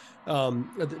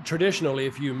 traditionally,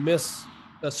 if you miss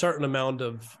a certain amount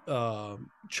of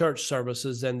church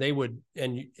services, then they would,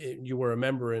 and you were a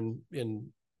member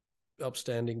in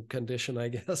upstanding condition, I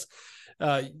guess,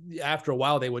 after a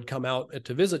while they would come out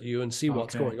to visit you and see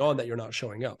what's going on, that you're not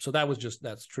showing up. So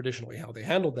that's traditionally how they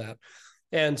handled that.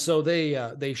 And so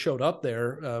they showed up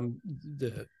there,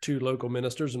 the two local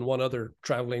ministers and one other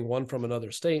traveling, one from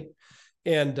another state.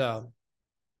 And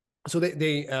so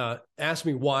they asked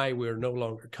me why we're no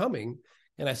longer coming.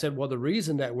 And I said, well, the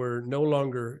reason that we're no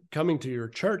longer coming to your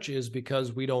church is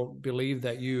because we don't believe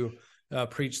that you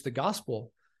preach the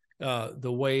gospel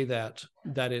the way that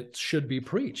it should be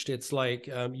preached. It's like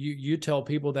you tell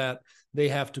people that they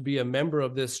have to be a member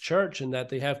of this church and that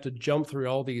they have to jump through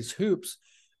all these hoops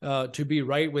to be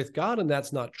right with God, and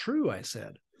that's not true, I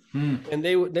said. And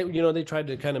they tried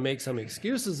to kind of make some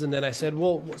excuses, and then I said,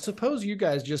 well, suppose you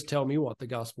guys just tell me what the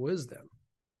gospel is then.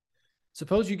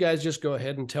 Suppose you guys just go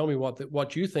ahead and tell me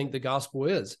what you think the gospel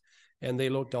is. And they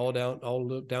looked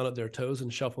looked down at their toes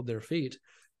and shuffled their feet.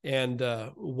 And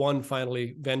one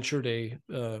finally ventured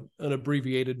an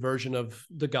abbreviated version of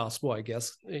the gospel, I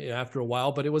guess, after a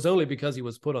while, but it was only because he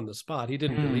was put on the spot. He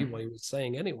didn't believe what he was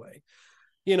saying anyway.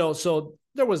 So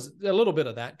there was a little bit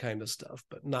of that kind of stuff,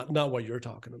 but not what you're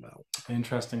talking about.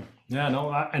 Interesting. Yeah, no.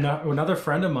 Another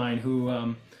friend of mine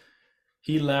who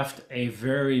he left a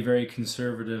very, very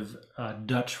conservative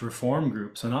Dutch Reform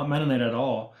group, so not Mennonite at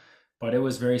all, but it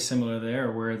was very similar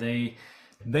there, where they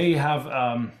have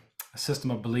a system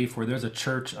of belief where there's a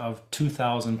church of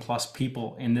 2,000 plus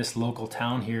people in this local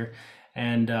town here,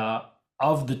 and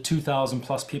of the 2,000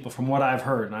 plus people, from what I've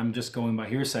heard, and I'm just going by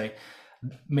hearsay,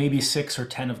 maybe 6 or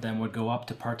 10 of them would go up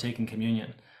to partake in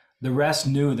communion. The rest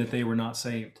knew that they were not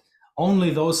saved. Only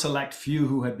those select few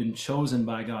who had been chosen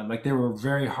by God, like they were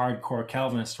very hardcore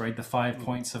Calvinists, right? The 5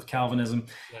 points of Calvinism.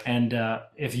 Yeah. And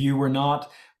if you were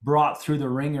not brought through the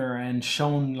ringer and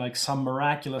shown like some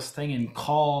miraculous thing and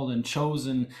called and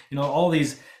chosen, all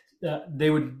these they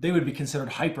would be considered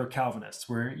hyper Calvinists,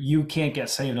 where you can't get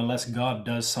saved unless God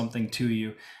does something to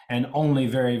you, and only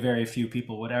very, very few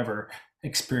people would ever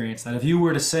experience that. If you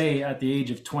were to say at the age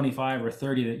of 25 or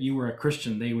 30 that you were a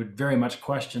Christian, they would very much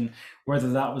question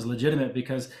whether that was legitimate,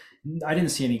 because I didn't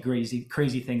see any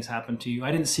crazy things happen to you.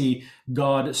 I didn't see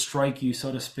God strike you,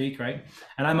 so to speak, right?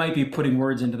 And I might be putting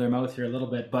words into their mouth here a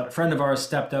little bit, but a friend of ours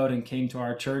stepped out and came to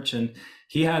our church, and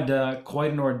he had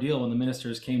quite an ordeal when the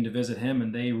ministers came to visit him,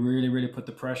 and they really, really put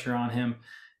the pressure on him.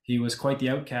 He was quite the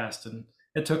outcast, and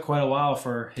it took quite a while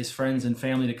for his friends and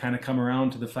family to kind of come around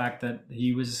to the fact that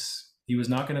he was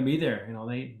not going to be there. You know,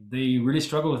 they really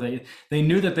struggled with it. They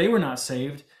knew that they were not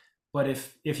saved, but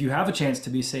if you have a chance to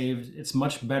be saved, it's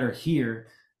much better here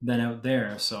than out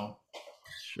there. So,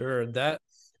 sure, that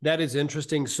is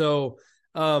interesting. So,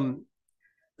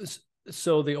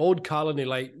 so the old colony,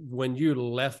 like when you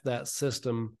left that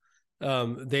system,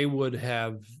 they would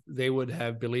have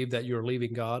believed that you're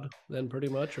leaving God then, pretty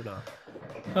much, or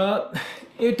not?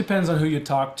 It depends on who you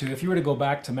talk to. If you were to go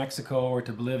back to Mexico or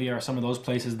to Bolivia or some of those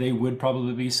places, they would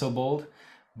probably be so bold.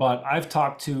 But I've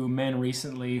talked to men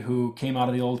recently who came out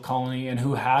of the old colony and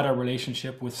who had a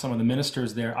relationship with some of the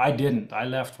ministers there. I didn't. I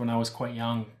left when I was quite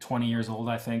young, 20 years old,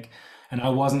 I think. And I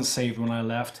wasn't saved when I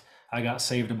left. I got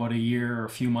saved about a year or a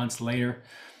few months later.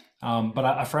 But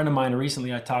a friend of mine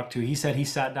recently I talked to, he said he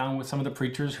sat down with some of the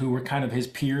preachers who were kind of his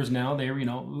peers now. They were,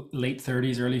 late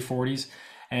 30s, early 40s.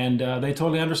 And they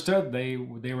totally understood. They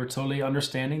were totally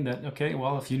understanding that, okay,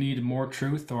 well, if you need more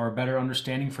truth or a better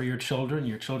understanding for your children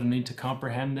need to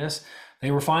comprehend this.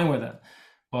 They were fine with it.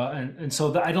 But and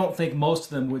so I don't think most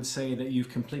of them would say that you've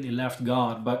completely left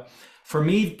God. But for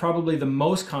me, probably the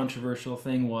most controversial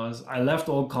thing was I left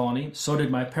Old Colony. So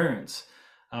did my parents.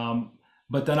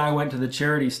 But then I went to the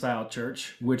charity style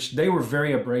church, which they were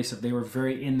very abrasive. They were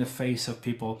very in the face of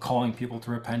people, calling people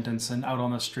to repentance and out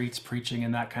on the streets preaching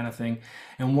and that kind of thing.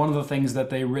 And one of the things that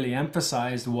they really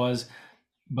emphasized was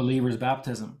believers'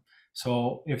 baptism.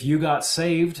 So if you got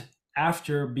saved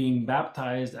after being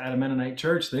baptized at a Mennonite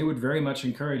church, they would very much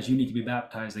encourage you need to be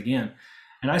baptized again.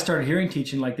 And I started hearing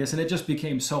teaching like this, and it just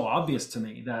became so obvious to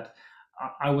me that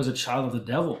I was a child of the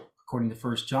devil, according to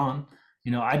 1 John.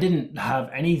 You know, I didn't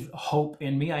have any hope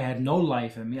in me. I had no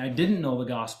life in me. I didn't know the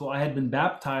gospel. I had been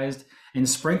baptized and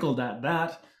sprinkled at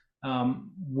that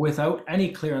without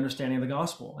any clear understanding of the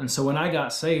gospel. And so when I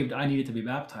got saved, I needed to be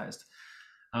baptized.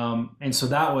 And so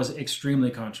that was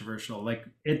extremely controversial. Like,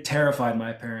 it terrified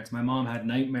my parents. My mom had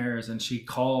nightmares, and she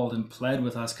called and pled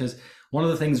with us, because one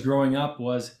of the things growing up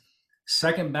was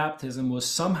second baptism was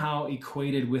somehow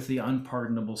equated with the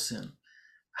unpardonable sin.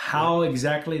 How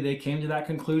exactly they came to that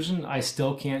conclusion, I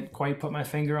still can't quite put my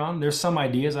finger on. There's some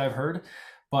ideas I've heard,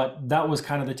 but that was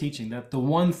kind of the teaching, that the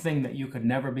one thing that you could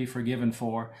never be forgiven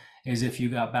for is if you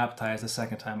got baptized a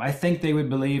second time. I think they would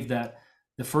believe that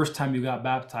the first time you got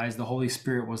baptized, the Holy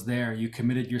Spirit was there. You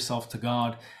committed yourself to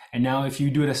God. And now if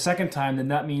you do it a second time, then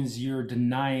that means you're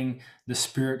denying the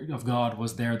Spirit of God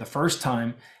was there the first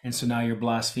time. And so now you're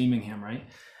blaspheming him, right?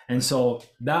 And so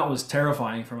that was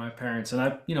terrifying for my parents. And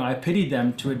I pitied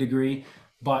them to a degree,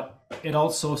 but it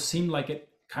also seemed like it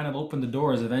kind of opened the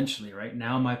doors eventually, right?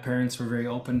 Now my parents were very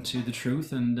open to the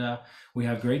truth, and we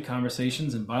have great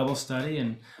conversations and Bible study,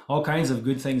 and all kinds of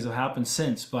good things have happened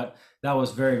since. But that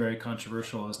was very, very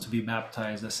controversial, as to be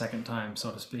baptized a second time,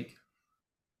 so to speak.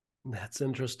 That's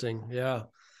interesting. Yeah.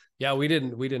 Yeah, we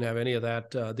didn't have any of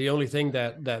that. The only thing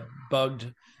that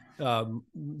bugged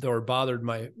or bothered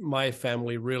my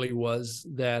family really was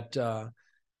that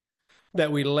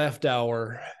we left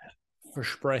our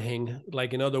verspreching.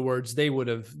 Like, in other words, they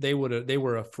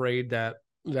were afraid that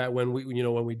when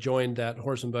we joined that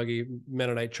horse and buggy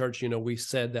Mennonite church, we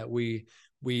said that we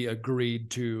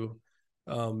agreed to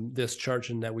this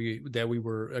church, and that we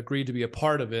were agreed to be a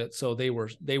part of it. So they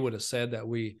would have said that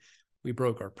we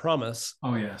broke our promise.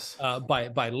 Oh yes.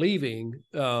 By leaving.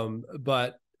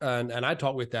 But I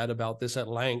talked with Dad about this at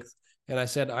length, and I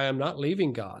said, I am not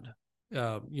leaving God.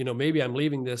 Maybe I'm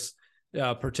leaving this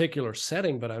particular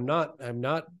setting, but I'm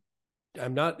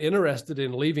not interested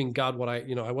in leaving God.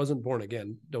 I wasn't born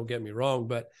again, don't get me wrong,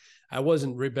 but I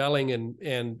wasn't rebelling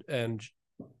and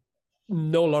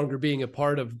no longer being a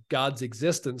part of God's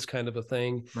existence, kind of a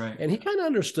thing. Right. And he kind of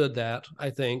understood that, I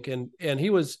think. And he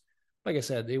was, like I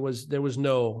said, there was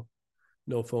no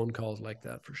phone calls like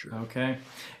that, for sure. Okay.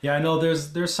 Yeah, I know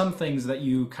there's some things that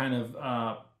you kind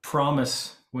of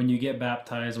promise when you get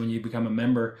baptized, when you become a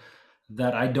member,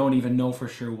 that I don't even know for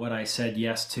sure what I said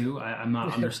yes to. I'm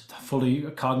not fully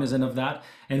cognizant of that.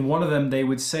 And one of them they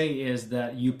would say is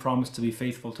that you promise to be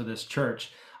faithful to this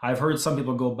church. I've heard some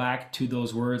people go back to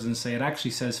those words and say it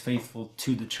actually says faithful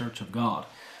to the church of God,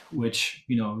 which,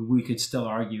 we could still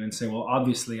argue and say, well,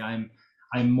 obviously I'm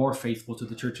more faithful to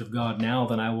the Church of God now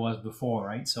than I was before,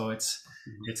 right? So it's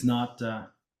not a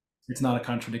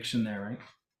contradiction there, right?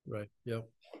 Right. Yeah.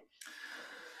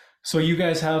 So you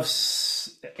guys have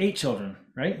 8 children,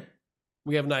 right?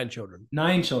 We have 9 children.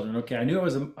 9 children. Okay, I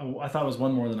thought it was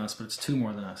one more than us, but it's 2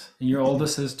 more than us. And your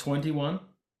oldest is 21.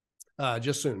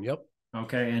 Just soon. Yep.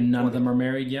 Okay, and none of them are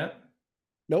married yet.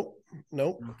 Nope.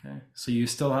 Okay, so you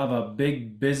still have a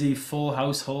big, busy, full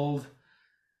household.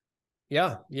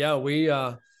 Yeah. We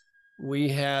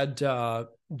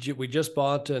just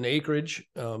bought an acreage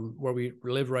where we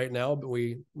live right now, but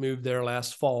we moved there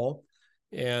last fall,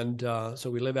 and so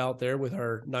we live out there with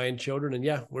our 9 children. And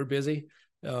yeah, we're busy.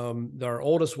 Our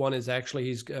oldest one is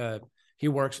actually he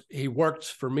works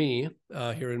for me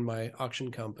here in my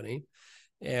auction company,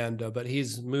 and but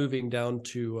he's moving down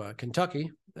to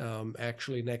Kentucky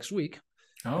actually next week.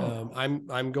 Oh,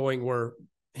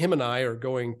 Him and I are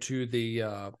going to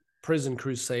the Prison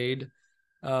Crusade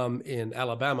in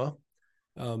Alabama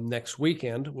next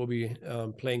weekend. We'll be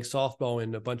playing softball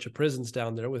in a bunch of prisons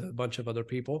down there with a bunch of other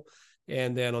people,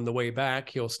 and then on the way back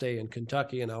he'll stay in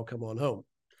Kentucky and I'll come on home.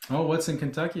 Oh, what's in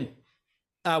Kentucky?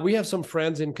 We have some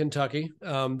friends in Kentucky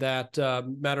that,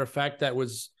 matter of fact, that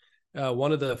was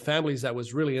one of the families that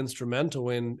was really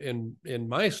instrumental in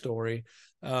my story.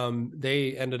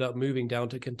 They ended up moving down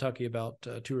to Kentucky about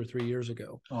 2 or 3 years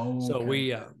ago. Oh, okay. So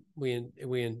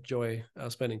we enjoy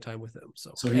spending time with them.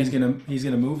 So he's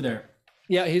gonna move there.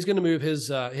 Yeah, he's going to move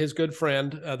his good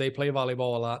friend. They play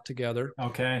volleyball a lot together.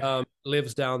 Okay.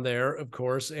 Lives down there, of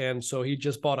course, and so he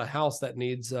just bought a house that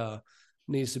needs to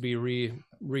be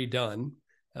redone,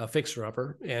 fixer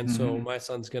upper, and so my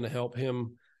son's going to help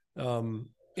him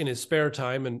in his spare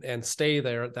time and stay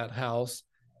there at that house.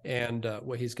 And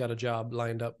he's got a job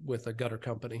lined up with a gutter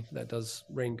company that does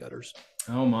rain gutters.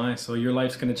 Oh my! So your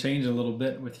life's going to change a little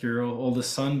bit with your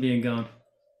oldest son being gone.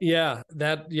 Yeah,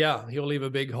 he'll leave a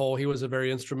big hole. He was a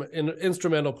very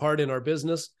instrumental part in our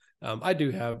business.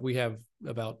 We have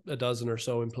about a dozen or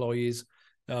so employees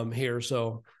here,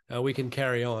 so we can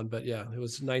carry on. But yeah, it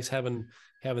was nice having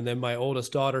them. My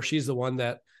oldest daughter, she's the one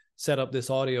that set up this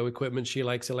audio equipment. She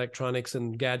likes electronics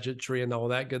and gadgetry and all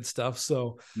that good stuff.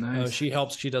 So nice. She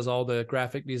helps. She does all the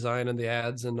graphic design and the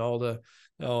ads and all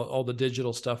the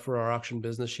digital stuff for our auction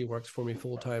business. She works for me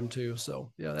full time too.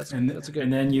 So yeah, that's a good.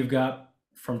 And then you've got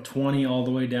from 20 all the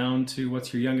way down to,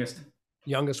 what's your youngest?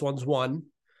 Youngest one's 1.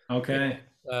 Okay.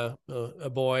 A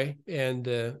boy,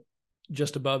 and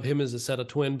just above him is a set of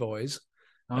twin boys.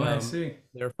 Oh, I see.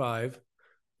 They're 5.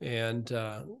 And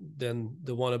then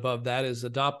the one above that is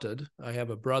adopted. I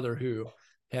have a brother who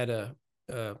had a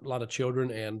lot of children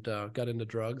and got into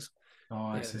drugs. Oh,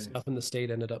 I see. Up in the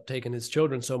state ended up taking his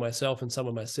children. So myself and some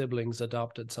of my siblings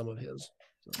adopted some of his.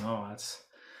 So, oh,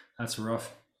 that's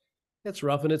rough. It's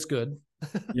rough and it's good.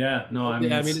 Yeah, no, I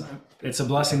mean, it's a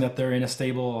blessing that they're in a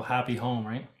stable, happy home,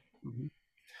 right? Mm-hmm.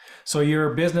 So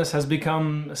your business has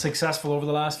become successful over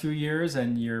the last few years,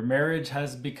 and your marriage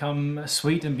has become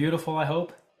sweet and beautiful, I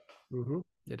hope. Mm-hmm.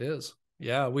 It is.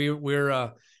 Yeah,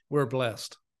 we're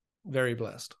blessed, very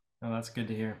blessed. Oh, that's good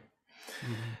to hear.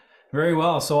 Mm-hmm. Very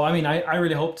well. So, I mean, I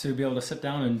really hope to be able to sit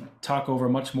down and talk over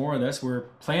much more of this. We're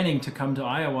planning to come to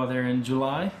Iowa there in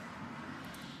July.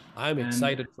 I'm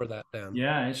excited for that, Dan.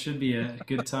 Yeah, it should be a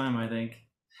good time, I think.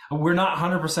 We're not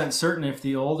 100% certain if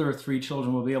the older 3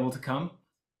 children will be able to come.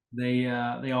 They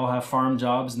all have farm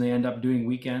jobs and they end up doing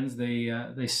weekends. They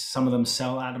some of them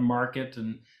sell at a market,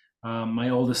 and my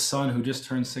oldest son, who just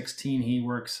turned 16, he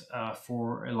works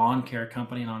for a lawn care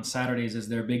company, and on Saturdays is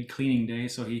their big cleaning day,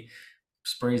 so he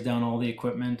sprays down all the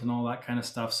equipment and all that kind of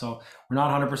stuff. So we're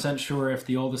not 100% sure if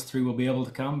the oldest 3 will be able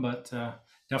to come, but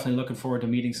definitely looking forward to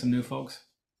meeting some new folks.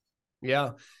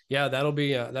 Yeah, that'll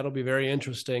be very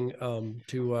interesting.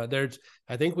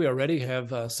 I think we already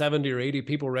have 70 or 80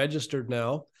 people registered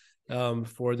now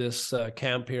for this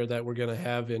camp here that we're going to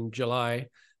have in July,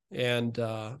 and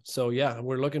so yeah,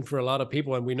 we're looking for a lot of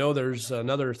people, and we know there's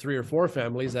another 3 or 4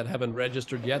 families that haven't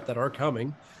registered yet that are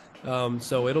coming.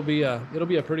 So it'll be a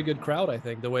pretty good crowd, I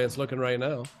think, the way it's looking right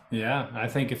now. Yeah, I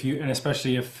think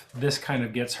especially if this kind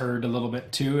of gets heard a little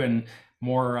bit too, and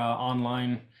more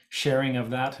online sharing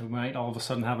of that, we might all of a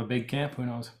sudden have a big camp. Who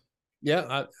knows?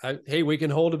 Yeah, hey, we can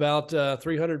hold about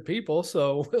 300 people,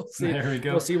 so we'll see. There we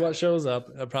go. We'll see what shows up.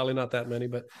 Probably not that many,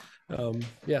 but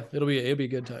yeah, it'll be a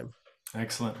good time.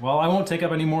 Excellent. Well, I won't take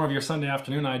up any more of your Sunday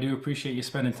afternoon. I do appreciate you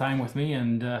spending time with me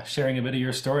and sharing a bit of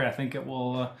your story. I think it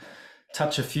will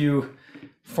touch a few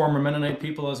former Mennonite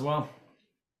people as well.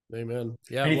 Amen.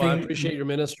 Yeah, well, I appreciate your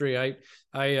ministry. I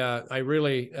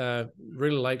really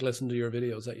like listening to your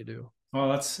videos that you do.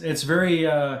 Well, it's very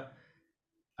I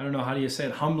don't know, how do you say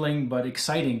it, humbling but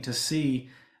exciting to see.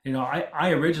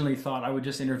 I originally thought I would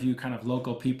just interview kind of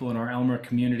local people in our Elmer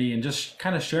community and just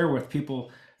kind of share with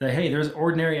people that, hey, there's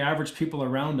ordinary average people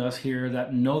around us here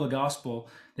that know the gospel.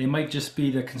 They might just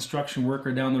be the construction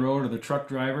worker down the road or the truck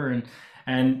driver,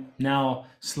 and now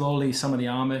slowly some of the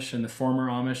Amish and the former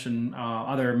Amish and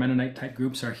other Mennonite type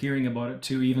groups are hearing about it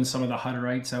too. Even some of the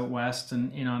Hutterites out west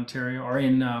and in Ontario or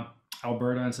in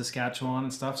Alberta and Saskatchewan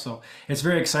and stuff. So it's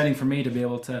very exciting for me to be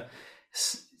able to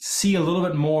see a little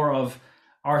bit more of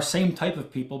our same type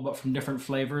of people, but from different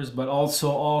flavors, but also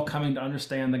all coming to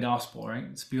understand the gospel, right?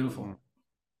 It's beautiful.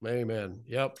 Amen.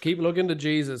 Yep. Keep looking to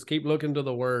Jesus. Keep looking to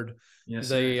the word. Yes,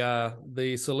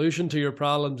 the solution to your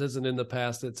problems isn't in the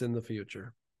past, it's in the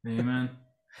future. Amen.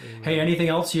 Amen. Hey, anything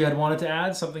else you had wanted to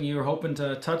add? Something you were hoping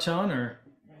to touch on, or?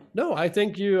 No, I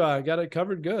think you got it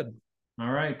covered good.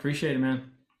 All right. Appreciate it,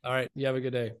 man. All right. You have a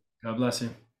good day. God bless you.